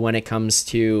do when it comes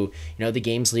to, you know, the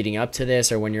games leading up to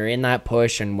this, or when you're in that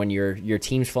push and when your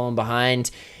team's falling behind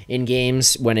in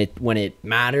games when it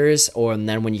matters, or and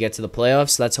then when you get to the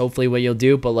playoffs. That's hopefully what you'll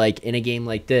do. But, like, in a game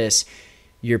like this,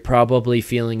 you're probably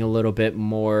feeling a little bit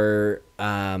more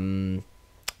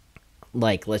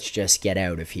like, let's just get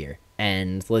out of here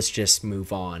and let's just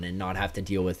move on and not have to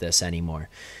deal with this anymore.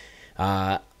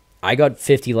 I got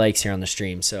 50 likes here on the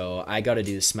stream, so I got to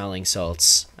do the smelling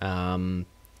salts. I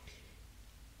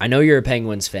know you're a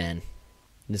Penguins fan.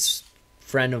 This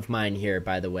friend of mine here,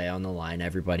 by the way, on the line,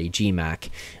 everybody, G-Mac.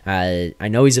 I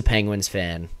know he's a Penguins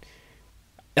fan.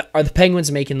 Are the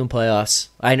Penguins making the playoffs?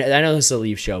 I know this is a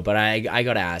Leaf show, but I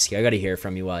got to ask you. I got to hear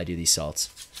from you while I do these salts.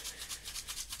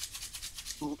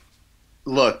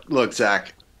 Look,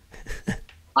 Zach.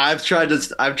 I've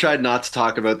tried not to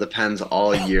talk about the Pens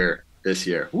all year this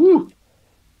year. Woo!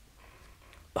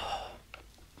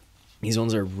 These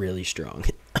ones are really strong.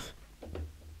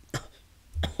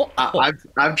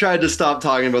 I've tried to stop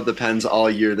talking about the Pens all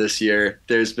year this year.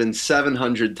 There's been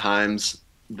 700 times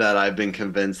that I've been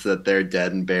convinced that they're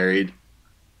dead and buried.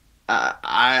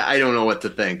 I don't know what to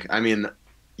think. I mean,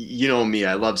 you know me,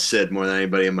 I love Sid more than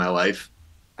anybody in my life.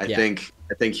 I think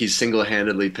he's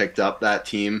single-handedly picked up that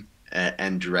team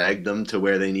and dragged them to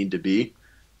where they need to be.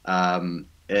 And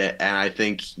I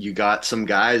think you got some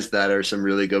guys that are some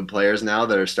really good players now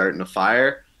that are starting to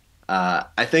fire.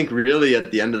 I think really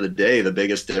at the end of the day, the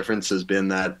biggest difference has been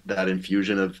that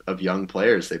infusion of young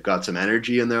players. They've got some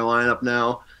energy in their lineup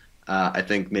now. I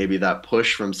think maybe that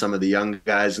push from some of the young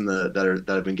guys that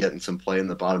have been getting some play in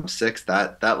the bottom six,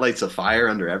 that lights a fire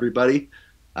under everybody.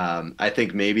 I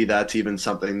think maybe that's even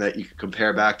something that you could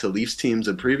compare back to Leafs teams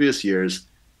in previous years.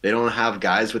 They don't have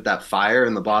guys with that fire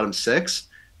in the bottom six.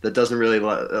 That doesn't really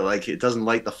it doesn't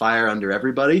light the fire under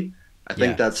everybody. I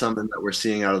think that's something that we're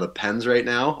seeing out of the Pens right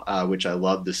now, which I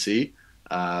love to see.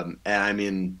 And I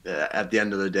mean, at the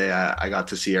end of the day, I got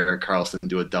to see Erik Karlsson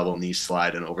do a double knee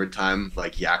slide in overtime,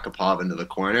 like Yakupov into the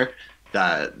corner.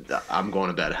 That I'm going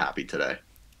to bed happy today.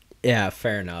 Yeah,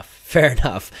 fair enough. Fair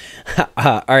enough.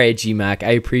 All right, G-Mac,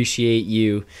 I appreciate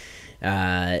you.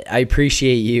 Taking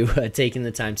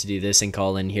the time to do this and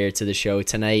call in here to the show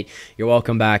tonight. You're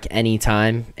welcome back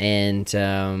anytime, and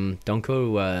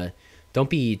don't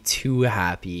be too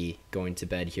happy going to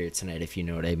bed here tonight, if you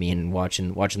know what I mean,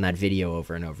 watching that video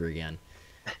over and over again.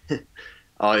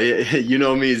 Oh, you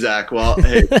know me, Zach. Well,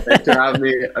 hey, thanks for having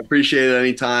me. I appreciate it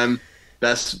anytime.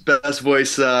 Best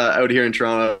voice out here in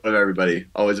Toronto of everybody.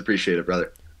 Always appreciate it,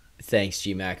 brother. Thanks,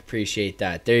 G-Mac. Appreciate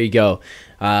that. There you go.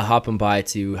 Hopping by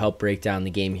to help break down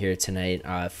the game here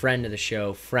tonight. Friend of the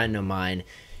show, friend of mine,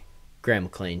 Graham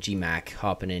McLean, G-Mac,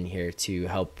 hopping in here to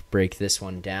help break this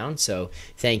one down. So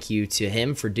thank you to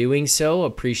him for doing so.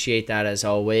 Appreciate that as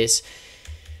always.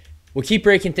 We'll keep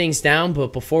breaking things down,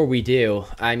 but before we do,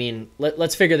 I mean,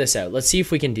 let's figure this out. Let's see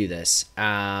if we can do this.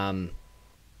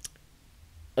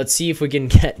 Let's see if we can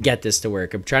get this to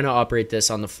work. I'm trying to operate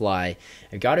this on the fly.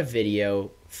 I got a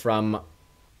video from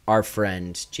our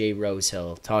friend Jay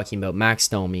Rosehill talking about Max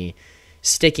Domi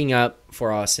sticking up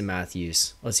for Austin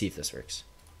Matthews. Let's see if this works.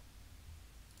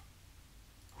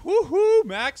 Woohoo,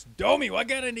 Max Domi, what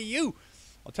got into you?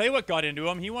 I'll tell you what got into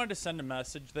him. He wanted to send a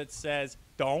message that says,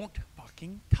 don't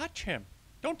fucking touch him.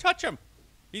 Don't touch him.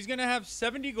 He's going to have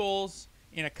 70 goals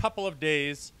in a couple of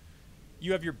days.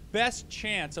 You have your best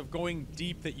chance of going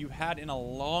deep that you've had in a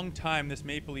long time, this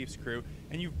Maple Leafs crew,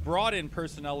 and you've brought in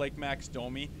personnel like Max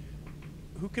Domi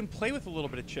who can play with a little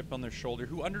bit of chip on their shoulder,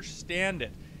 who understand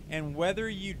it. And whether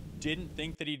you didn't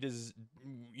think that he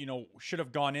should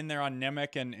have gone in there on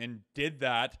Nemec and did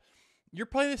that, you're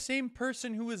probably the same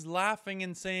person who was laughing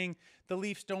and saying the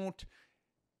Leafs don't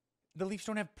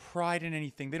have pride in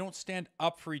anything. They don't stand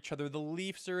up for each other. The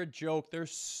Leafs are a joke. They're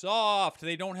soft.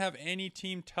 They don't have any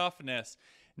team toughness.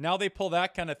 Now they pull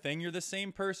that kind of thing. You're the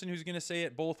same person who's going to say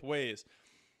it both ways.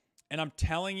 And I'm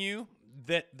telling you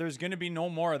that there's going to be no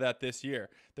more of that this year.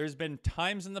 There's been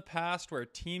times in the past where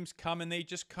teams come and they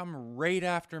just come right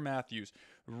after Matthews,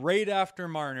 right after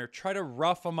Marner, try to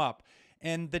rough them up.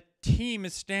 and the team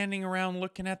is standing around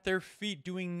looking at their feet,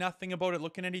 doing nothing about it,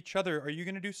 looking at each other. Are you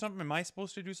going to do something? Am I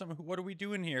supposed to do something? What are we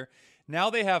doing here? Now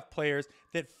they have players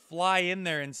that fly in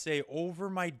there and say, over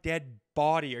my dead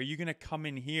body, are you going to come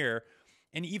in here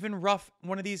and even rough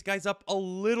one of these guys up a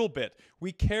little bit?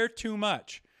 We care too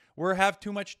much. We have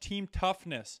too much team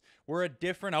toughness. We're a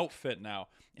different outfit now,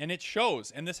 and it shows.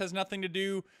 And this has nothing to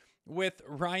do with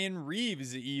Ryan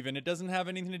Reeves even. It doesn't have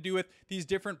anything to do with these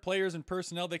different players and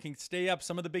personnel that can stay up.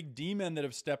 Some of the big D-men that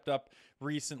have stepped up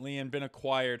recently and been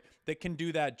acquired that can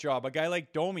do that job. A guy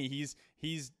like Domi,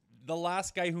 he's the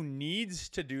last guy who needs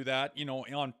to do that,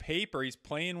 on paper. He's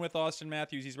playing with Austin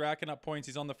Matthews. He's racking up points.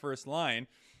 He's on the first line,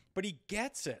 but he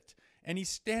gets it. And he's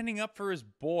standing up for his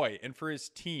boy and for his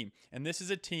team. And this is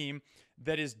a team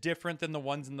that is different than the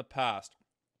ones in the past.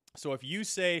 So if you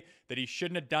say that he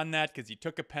shouldn't have done that because he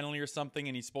took a penalty or something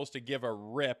and he's supposed to give a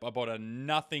rip about a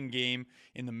nothing game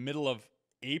in the middle of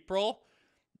April,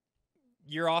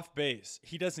 you're off base.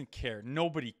 He doesn't care.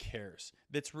 Nobody cares.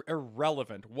 That's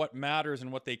irrelevant. What matters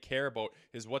and what they care about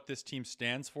is what this team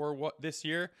stands for this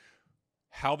year,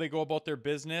 how they go about their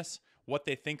business, what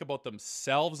they think about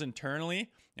themselves internally,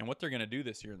 and what they're going to do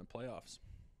this year in the playoffs.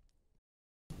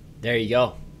 There you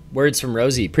go. Words from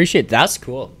Rosie. Appreciate that. That's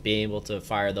cool being able to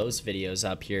fire those videos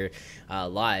up here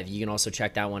live. You can also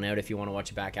check that one out if you want to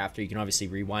watch it back after. You can obviously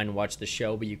rewind and watch the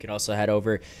show, but you can also head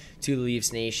over to the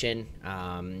Leafs Nation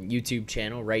YouTube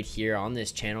channel right here on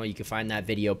this channel. You can find that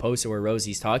video posted where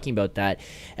Rosie's talking about that.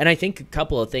 And I think a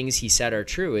couple of things he said are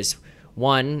true is,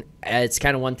 one, it's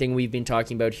kind of one thing we've been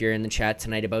talking about here in the chat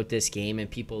tonight about this game and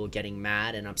people getting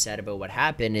mad and upset about what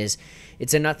happened is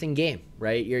it's a nothing game,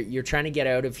 right? You're trying to get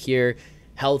out of here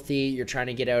healthy. You're trying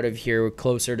to get out of here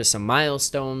closer to some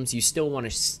milestones. You still want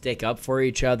to stick up for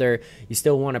each other. You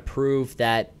still want to prove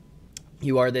that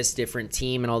you are this different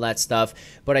team and all that stuff.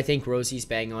 But I think Rosie's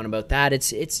bang on about that.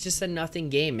 It's just a nothing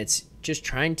game. It's just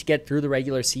trying to get through the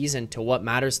regular season to what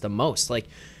matters the most. Like,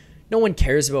 no one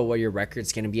cares about what your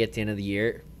record's going to be at the end of the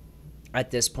year at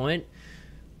this point.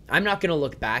 I'm not going to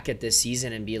look back at this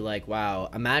season and be like, wow,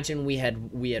 imagine we had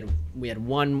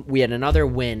another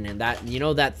win and that,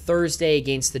 that Thursday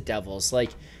against the Devils.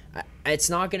 Like, it's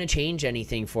not going to change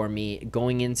anything for me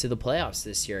going into the playoffs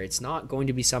this year. It's not going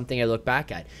to be something I look back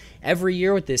at. Every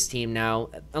year with this team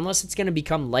now, unless it's going to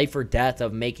become life or death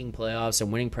of making playoffs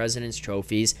and winning President's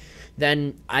trophies,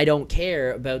 then I don't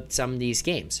care about some of these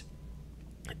games.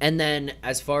 And then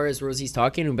as far as Rosie's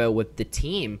talking about with the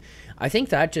team, I think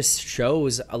that just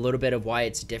shows a little bit of why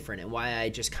it's different and why I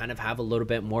just kind of have a little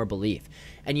bit more belief.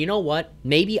 And you know what?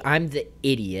 Maybe I'm the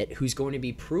idiot who's going to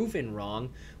be proven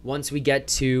wrong once we get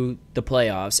to the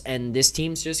playoffs and this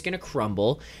team's just going to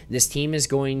crumble. This team is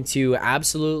going to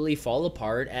absolutely fall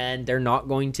apart and they're not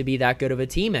going to be that good of a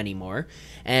team anymore.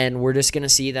 And we're just going to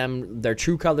see their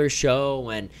true colors show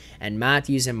and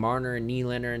Matthews and Marner and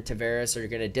Nylander and Tavares are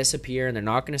going to disappear and they're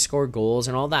not going to score goals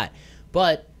and all that.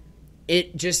 But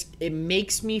it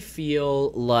makes me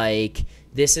feel like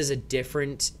this is a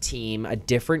different team, a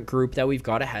different group that we've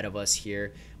got ahead of us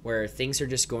here, where things are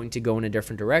just going to go in a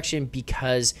different direction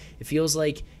because it feels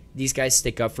like these guys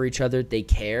stick up for each other. They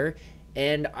care.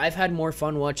 And I've had more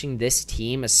fun watching this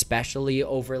team, especially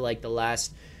over like the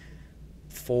last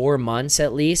 4 months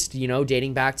at least,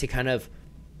 dating back to kind of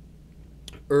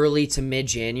early to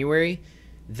mid-January,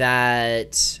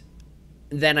 that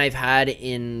than I've had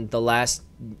in the last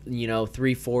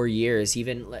 3-4 years,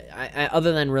 even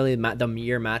other than really the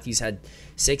year Matthews had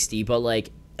 60, but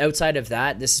like outside of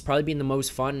that, this has probably been the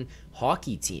most fun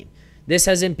hockey team. This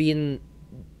hasn't been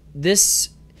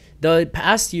the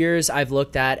past years I've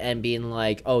looked at and been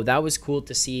like, oh, that was cool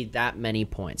to see that many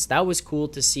points. That was cool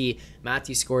to see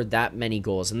Matthews scored that many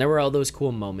goals. And there were all those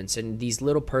cool moments and these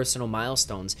little personal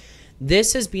milestones.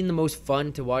 This has been the most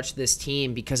fun to watch this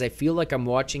team because I feel like I'm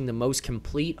watching the most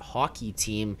complete hockey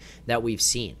team that we've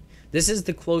seen. This is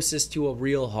the closest to a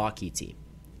real hockey team.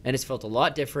 And it's felt a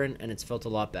lot different and it's felt a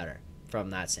lot better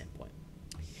from that standpoint.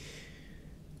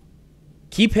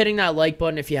 Keep hitting that like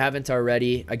button if you haven't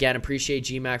already. Again, appreciate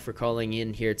GMAC for calling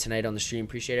in here tonight on the stream.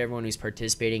 Appreciate everyone who's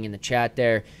participating in the chat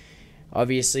there.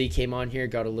 Obviously, came on here,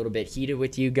 got a little bit heated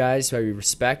with you guys, so I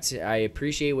respect. I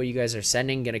appreciate what you guys are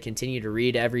sending. Going to continue to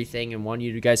read everything and want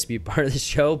you guys to be part of the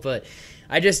show, but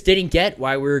I just didn't get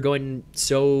why we were going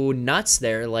so nuts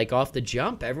there, like off the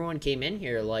jump. Everyone came in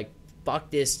here like,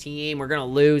 fuck this team, we're going to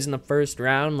lose in the first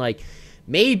round. Like,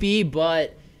 maybe,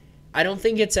 but I don't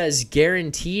think it's as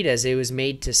guaranteed as it was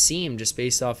made to seem just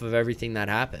based off of everything that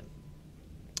happened.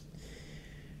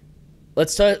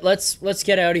 Let's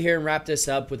get out of here and wrap this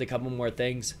up with a couple more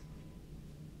things.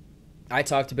 I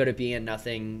talked about it being a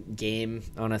nothing game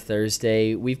on a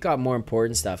Thursday. We've got more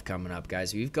important stuff coming up,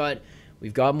 guys. We've got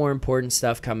more important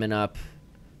stuff coming up,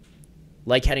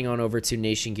 like heading on over to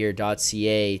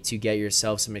nationgear.ca to get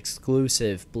yourself some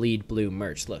exclusive Bleed Blue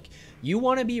merch. Look, you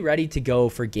want to be ready to go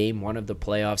for game 1 of the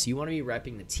playoffs. You want to be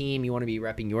repping the team. You want to be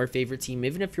repping your favorite team,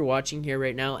 even if you're watching here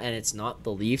right now and it's not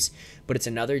the Leafs, but it's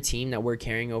another team that we're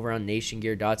carrying over on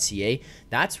nationgear.ca.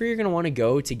 That's where you're going to want to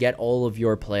go to get all of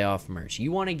your playoff merch.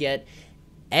 You want to get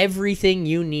everything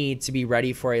you need to be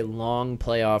ready for a long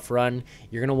playoff run.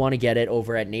 You're going to want to get it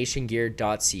over at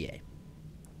nationgear.ca.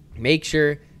 Make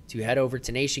sure to head over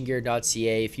to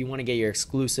nationgear.ca if you want to get your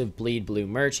exclusive Bleed Blue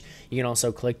merch. You can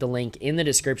also click the link in the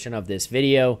description of this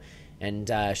video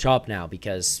and shop now,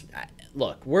 because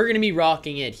look, we're going to be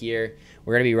rocking it here.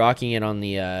 We're going to be rocking it on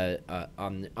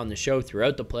the show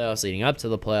throughout the playoffs, leading up to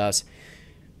the playoffs.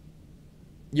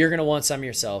 You're going to want some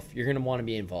yourself. You're going to want to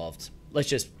be involved. Let's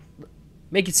just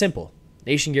make it simple.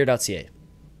 nationgear.ca.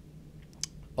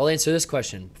 I'll answer this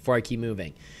question before I keep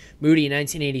moving. Moody,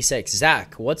 1986.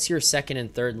 Zach, what's your second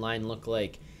and third line look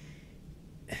like?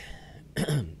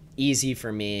 Easy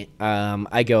for me.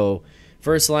 I go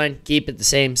first line, keep it the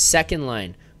same. Second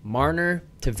line, Marner,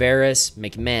 Tavares,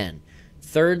 McMahon.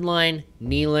 Third line,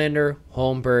 Nylander,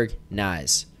 Holmberg,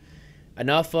 Nyes.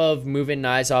 Enough of moving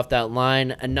Nyes off that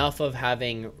line. Enough of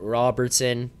having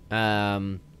Robertson.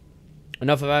 In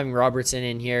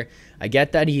here. I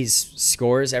get that he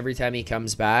scores every time he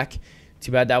comes back.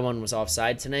 Too bad that one was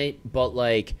offside tonight. But,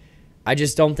 like, I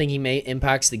just don't think he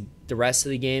impacts the rest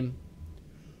of the game.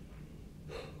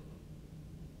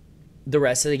 The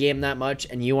rest of the game that much.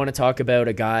 And you want to talk about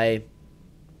a guy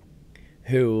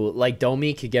who, like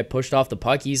Domi, could get pushed off the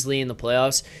puck easily in the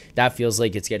playoffs. That feels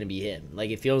like it's going to be him. Like,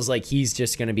 it feels like he's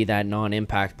just going to be that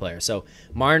non-impact player. So,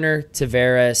 Marner,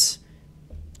 Tavares,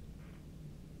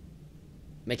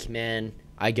 McMahon.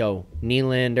 I go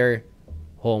Nylander,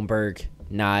 Holmberg,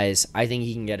 Nyes. I think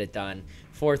he can get it done.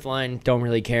 Fourth line, don't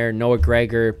really care. Noah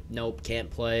Gregor, nope, can't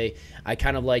play. I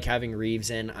kind of like having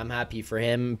Reeves in. I'm happy for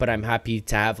him, but I'm happy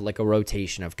to have like a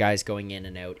rotation of guys going in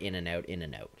and out, in and out, in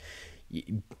and out.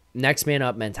 Next man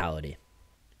up mentality.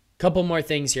 Couple more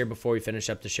things here before we finish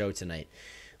up the show tonight.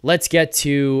 Let's get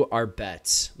to our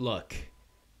bets. Look,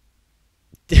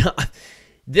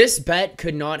 this bet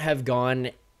could not have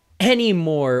gone any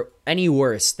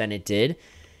worse than it did.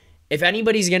 If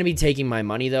anybody's going to be taking my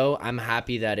money, though, I'm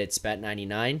happy that it's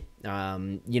Bet99.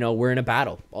 We're in a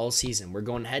battle all season. We're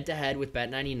going head-to-head with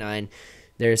Bet99.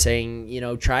 They're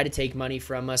saying, try to take money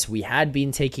from us. We had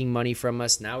been taking money from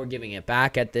us. Now we're giving it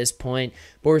back at this point.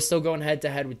 But we're still going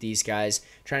head-to-head with these guys,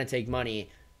 trying to take money.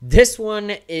 This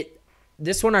one,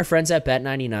 our friends at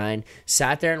Bet99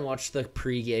 sat there and watched the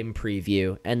pregame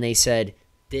preview, and they said,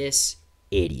 this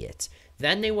idiot.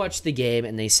 Then they watched the game,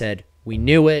 and they said, we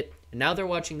knew it. And now they're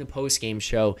watching the post-game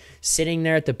show, sitting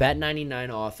there at the Bet99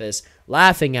 office,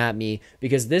 laughing at me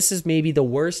because this is maybe the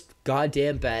worst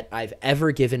goddamn bet I've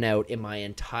ever given out in my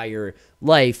entire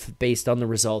life based on the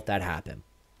result that happened.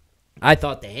 I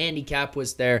thought the handicap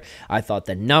was there. I thought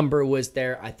the number was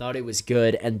there. I thought it was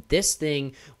good. And this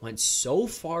thing went so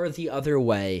far the other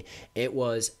way, it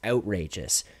was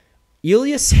outrageous.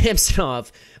 Ilya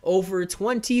Samsonov over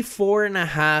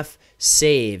 24.5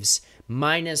 saves.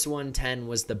 Minus 110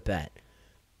 was the bet.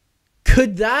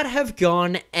 Could that have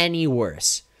gone any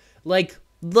worse? Like,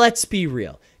 let's be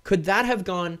real. Could that have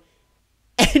gone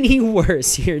any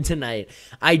worse here tonight?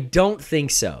 I don't think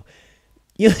so.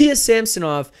 Ilya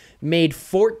Samsonov made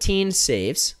 14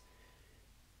 saves.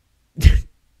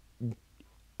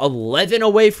 11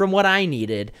 away from what I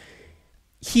needed.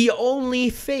 He only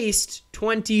faced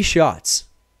 20 shots.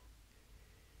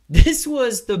 This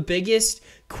was the biggest,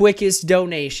 quickest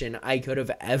donation I could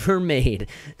have ever made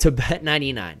to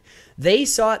Bet99. They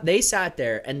sat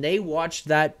there and they watched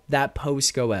that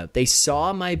post go out. They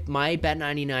saw my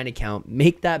Bet99 account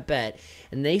make that bet,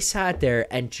 and they sat there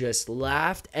and just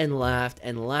laughed and laughed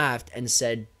and laughed and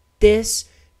said, this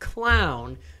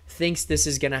clown thinks this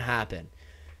is going to happen.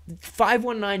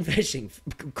 519 fishing,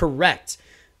 correct.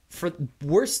 For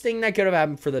worst thing that could have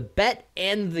happened for the bet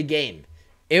and the game.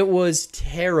 It was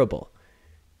terrible.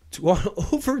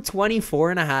 Over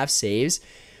 24.5 saves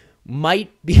might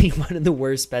be one of the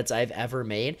worst bets I've ever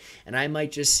made, and I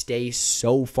might just stay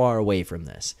so far away from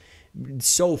this.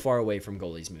 So far away from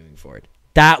goalies moving forward.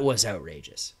 That was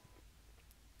outrageous.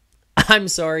 I'm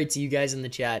sorry to you guys in the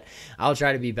chat. I'll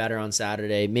try to be better on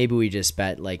Saturday. Maybe we just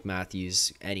bet like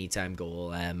Matthews anytime goal,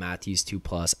 Matthews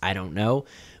 2+. I don't know,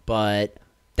 but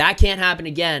that can't happen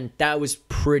again. That was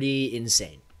pretty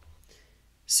insane.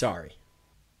 Sorry.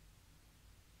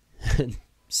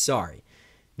 Sorry.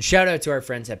 shout out to our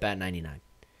friends at Bet99.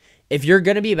 If you're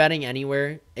going to be betting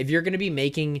anywhere, if you're going to be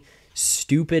making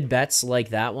stupid bets like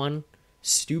that one,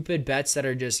 stupid bets that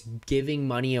are just giving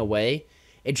money away,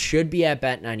 it should be at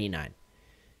Bet99.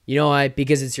 You know why?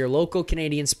 Because it's your local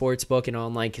Canadian sportsbook and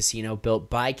online casino built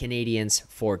by Canadians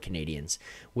for Canadians.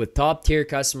 With top-tier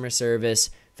customer service,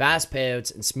 fast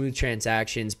payouts, and smooth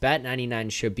transactions,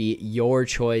 Bet99 should be your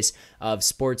choice of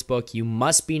sportsbook. You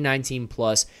must be 19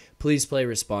 plus. Please play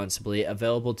responsibly.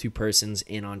 Available to persons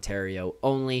in Ontario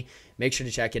only. Make sure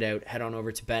to check it out. Head on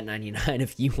over to Bet99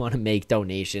 if you want to make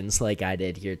donations like I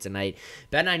did here tonight.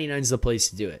 Bet99 is the place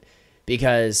to do it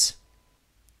because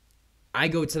I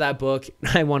go to that book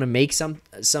and I want to make some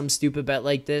stupid bet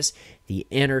like this. The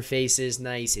interface is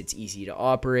nice. It's easy to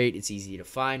operate. It's easy to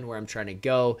find where I'm trying to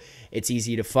go. It's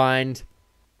easy to find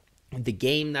the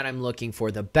game that I'm looking for,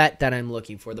 the bet that I'm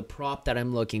looking for, the prop that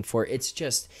I'm looking for. It's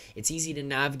easy to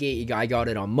navigate. I got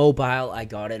it on mobile. I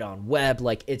got it on web.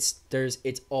 Like it's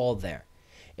all there.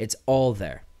 It's all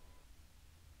there.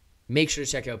 Make sure to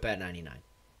check out Bet99.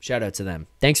 Shout out to them.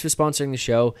 Thanks for sponsoring the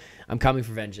show. I'm coming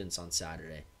for vengeance on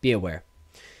Saturday. Be aware.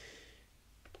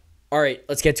 All right,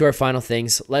 let's get to our final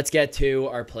things. Let's get to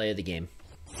our play of the game.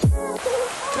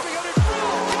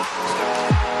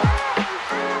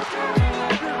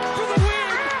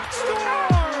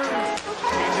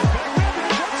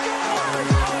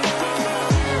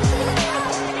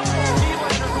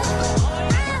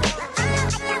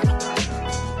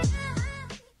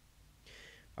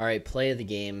 All right, play of the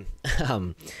game.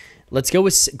 Let's go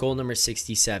with goal number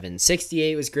 67.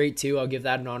 68 was great too. I'll give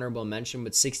that an honorable mention,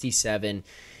 but 67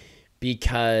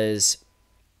 because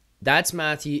that's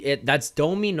that's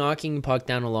Domi knocking the puck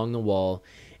down along the wall.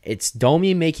 It's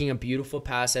Domi making a beautiful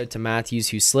pass out to Matthews,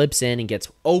 who slips in and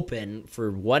gets open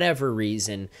for whatever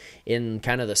reason in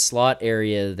kind of the slot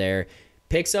area there,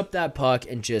 picks up that puck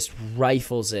and just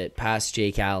rifles it past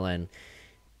Jake Allen.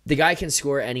 The guy can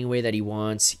score any way that he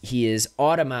wants. He is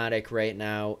automatic right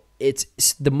now. It's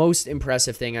the most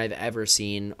impressive thing I've ever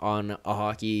seen on a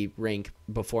hockey rink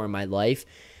before in my life.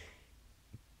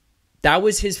 That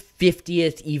was his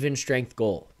 50th even strength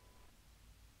goal.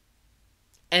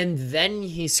 And then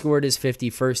he scored his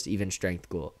 51st even strength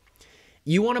goal.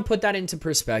 You want to put that into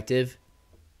perspective?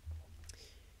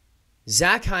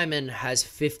 Zach Hyman has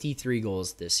 53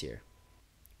 goals this year,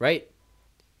 right?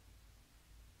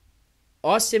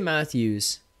 Austin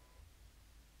Matthews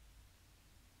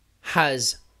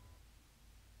has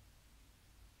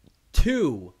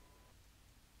 2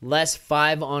 less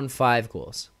 5-on-5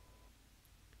 goals.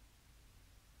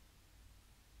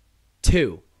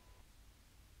 2.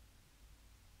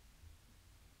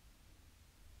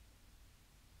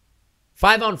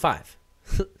 Five on five.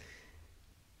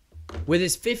 With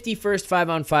his 51st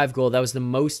 5-on-5 goal, that was the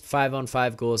most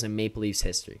 5-on-5 goals in Maple Leafs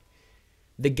history.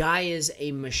 The guy is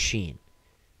a machine.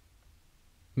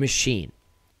 Machine.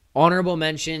 Honorable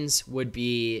mentions would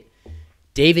be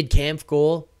David Kampf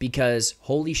goal, because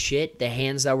holy shit, the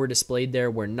hands that were displayed there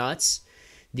were nuts.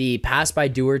 The pass by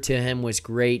Dewar to him was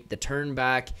great. The turn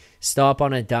back, stop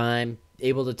on a dime,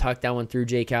 able to tuck that one through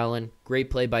Jake Allen. Great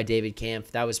play by David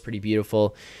Kampf. That was pretty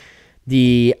beautiful.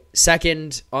 The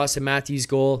second Austin Matthews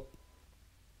goal,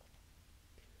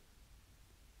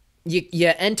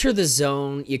 you enter the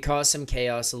zone, you cause some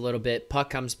chaos a little bit. Puck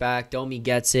comes back, Domi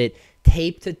gets it,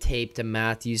 tape to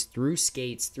Matthews, through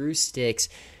skates, through sticks,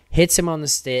 hits him on the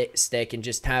stick, and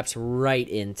just taps right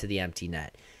into the empty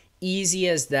net. Easy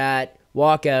as that.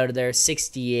 Walk out of there.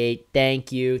 68.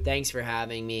 Thank you. Thanks for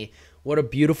having me. What a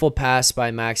beautiful pass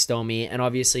by Max Domi. And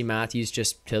obviously Matthews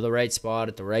just to the right spot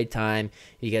at the right time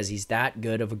because he's that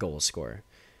good of a goal scorer.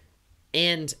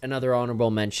 And another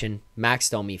honorable mention, Max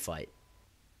Domi fight.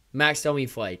 Max Domi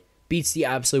fight. Beats the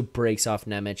absolute brakes off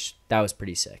Nemec. That was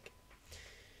pretty sick.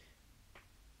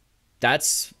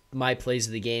 That's my plays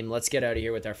of the game. Let's get out of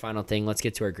here with our final thing. Let's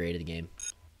get to our grade of the game.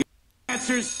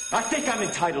 Answers? I think I'm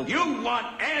entitled. You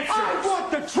want answers? I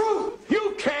want the truth!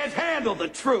 You can't handle the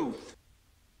truth!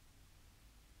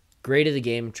 Grade of the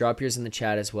game. Drop yours in the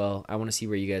chat as well. I want to see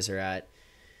where you guys are at.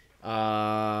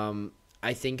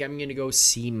 I think I'm going to go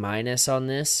C- on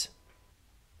this.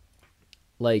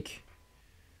 Like,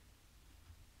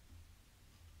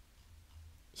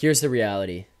 here's the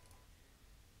reality.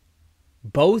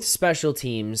 Both special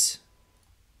teams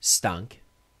stunk.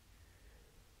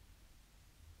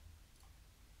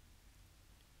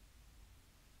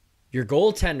 Your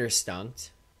goaltender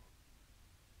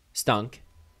stunk.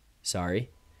 Sorry.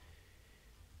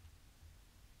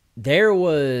 There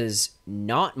was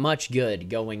not much good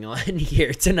going on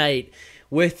here tonight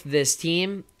with this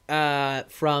team.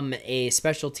 from a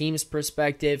special teams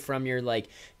perspective, from your like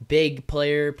big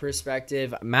player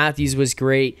perspective, Matthews was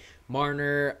great.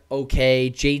 Marner, okay.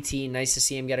 JT, nice to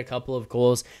see him get a couple of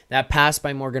goals. That pass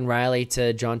by Morgan Riley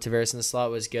to John Tavares in the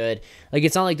slot was good. Like,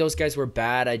 it's not like those guys were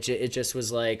bad. It just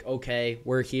was like, okay,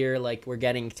 we're here. Like, we're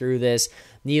getting through this.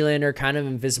 Nylander kind of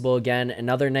invisible again.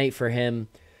 Another night for him.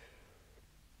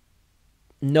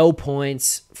 No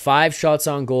points. 5 shots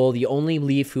on goal. The only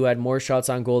Leaf who had more shots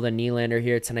on goal than Nylander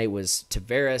here tonight was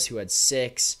Tavares, who had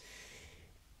 6.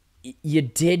 You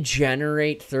did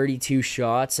generate 32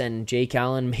 shots, and Jake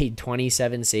Allen made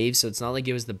 27 saves, so it's not like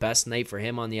it was the best night for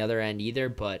him on the other end either,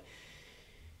 but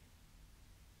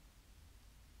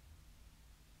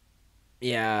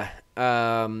yeah.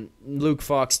 Luke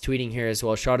Fox tweeting here as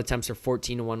well. Shot attempts are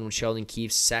 14-1 with Sheldon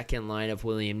Keefe's second line of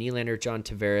William Nylander, John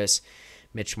Tavares,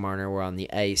 Mitch Marner were on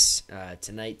the ice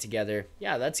tonight together.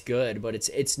 Yeah, that's good, but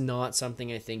it's not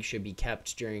something I think should be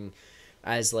kept during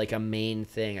as like a main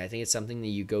thing. I think it's something that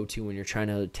you go to when you're trying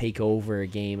to take over a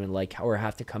game and like, or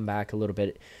have to come back a little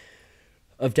bit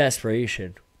of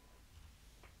desperation.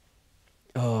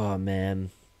 Oh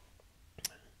man.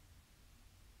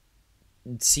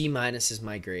 C- is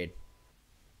my grade.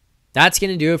 That's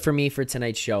going to do it for me for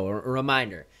tonight's show. A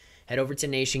reminder, head over to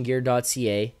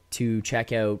nationgear.ca to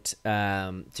check out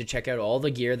all the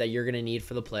gear that you're going to need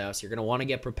for the playoffs. You're going to want to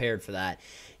get prepared for that.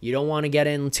 You don't want to get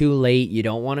in too late. You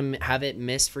don't want to have it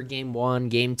missed for game 1,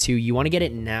 game 2. You want to get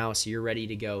it now so you're ready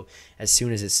to go as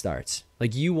soon as it starts.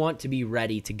 Like, you want to be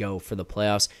ready to go for the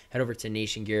playoffs. Head over to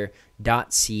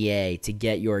nationgear.ca to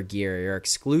get your gear, your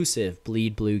exclusive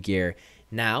Bleed Blue gear.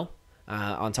 Now,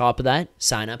 on top of that,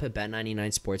 sign up at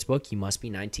Bet99 Sportsbook. You must be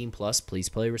 19 plus. Please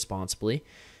play responsibly.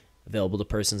 Available to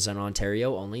persons in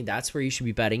Ontario only. That's where you should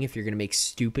be betting if you're going to make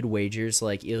stupid wagers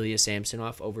like Ilya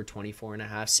Samsonov over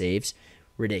 24.5 saves.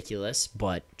 Ridiculous,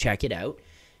 but check it out.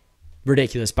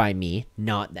 Ridiculous by me,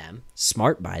 not them.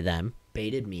 Smart by them.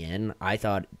 Baited me in. I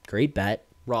thought, great bet.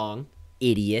 Wrong.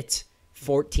 Idiot.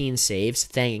 14 saves.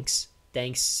 Thanks,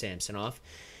 Samsonov.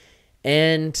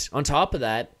 And on top of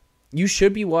that, you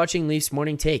should be watching Leafs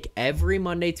Morning Take every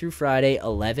Monday through Friday,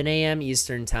 11 a.m.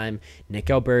 Eastern Time. Nick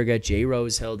Alberga, Jay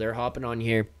Rosehill, they're hopping on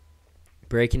here,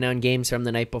 breaking down games from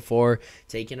the night before,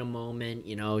 taking a moment,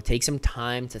 take some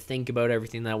time to think about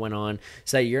everything that went on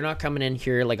so that you're not coming in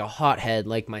here like a hothead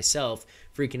like myself,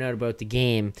 freaking out about the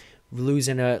game,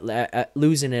 losing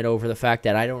it over the fact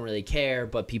that I don't really care,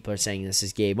 but people are saying this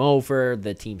is game over,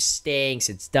 the team stinks,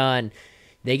 it's done.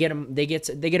 They get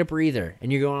a breather,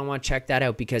 and you're going to want to check that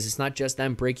out because it's not just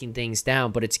them breaking things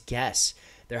down, but it's guests.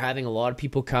 They're having a lot of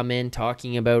people come in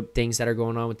talking about things that are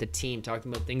going on with the team,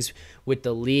 talking about things with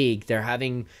the league. They're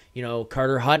having,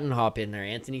 Carter Hutton hop in there,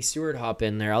 Anthony Stewart hop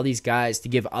in there, all these guys to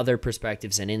give other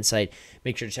perspectives and insight.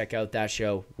 Make sure to check out that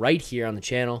show right here on the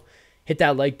channel. Hit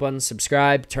that like button,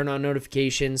 subscribe, turn on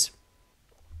notifications.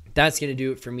 That's going to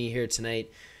do it for me here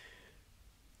tonight.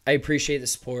 I appreciate the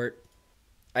support.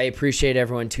 I appreciate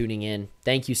everyone tuning in.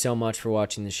 Thank you so much for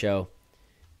watching the show.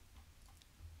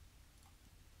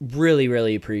 Really,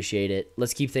 really appreciate it.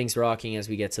 Let's keep things rocking as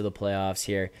we get to the playoffs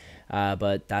here.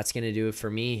 But that's going to do it for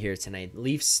me here tonight.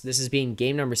 Leafs, this has been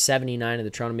game number 79 of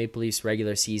the Toronto Maple Leafs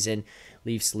regular season.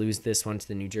 Leafs lose this one to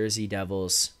the New Jersey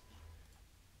Devils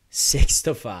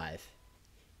 6-5.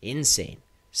 Insane.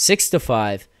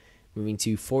 6-5. Moving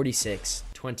to 46,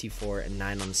 24, and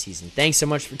 9 on the season. Thanks so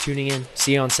much for tuning in.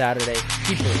 See you on Saturday.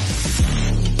 Keep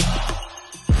moving.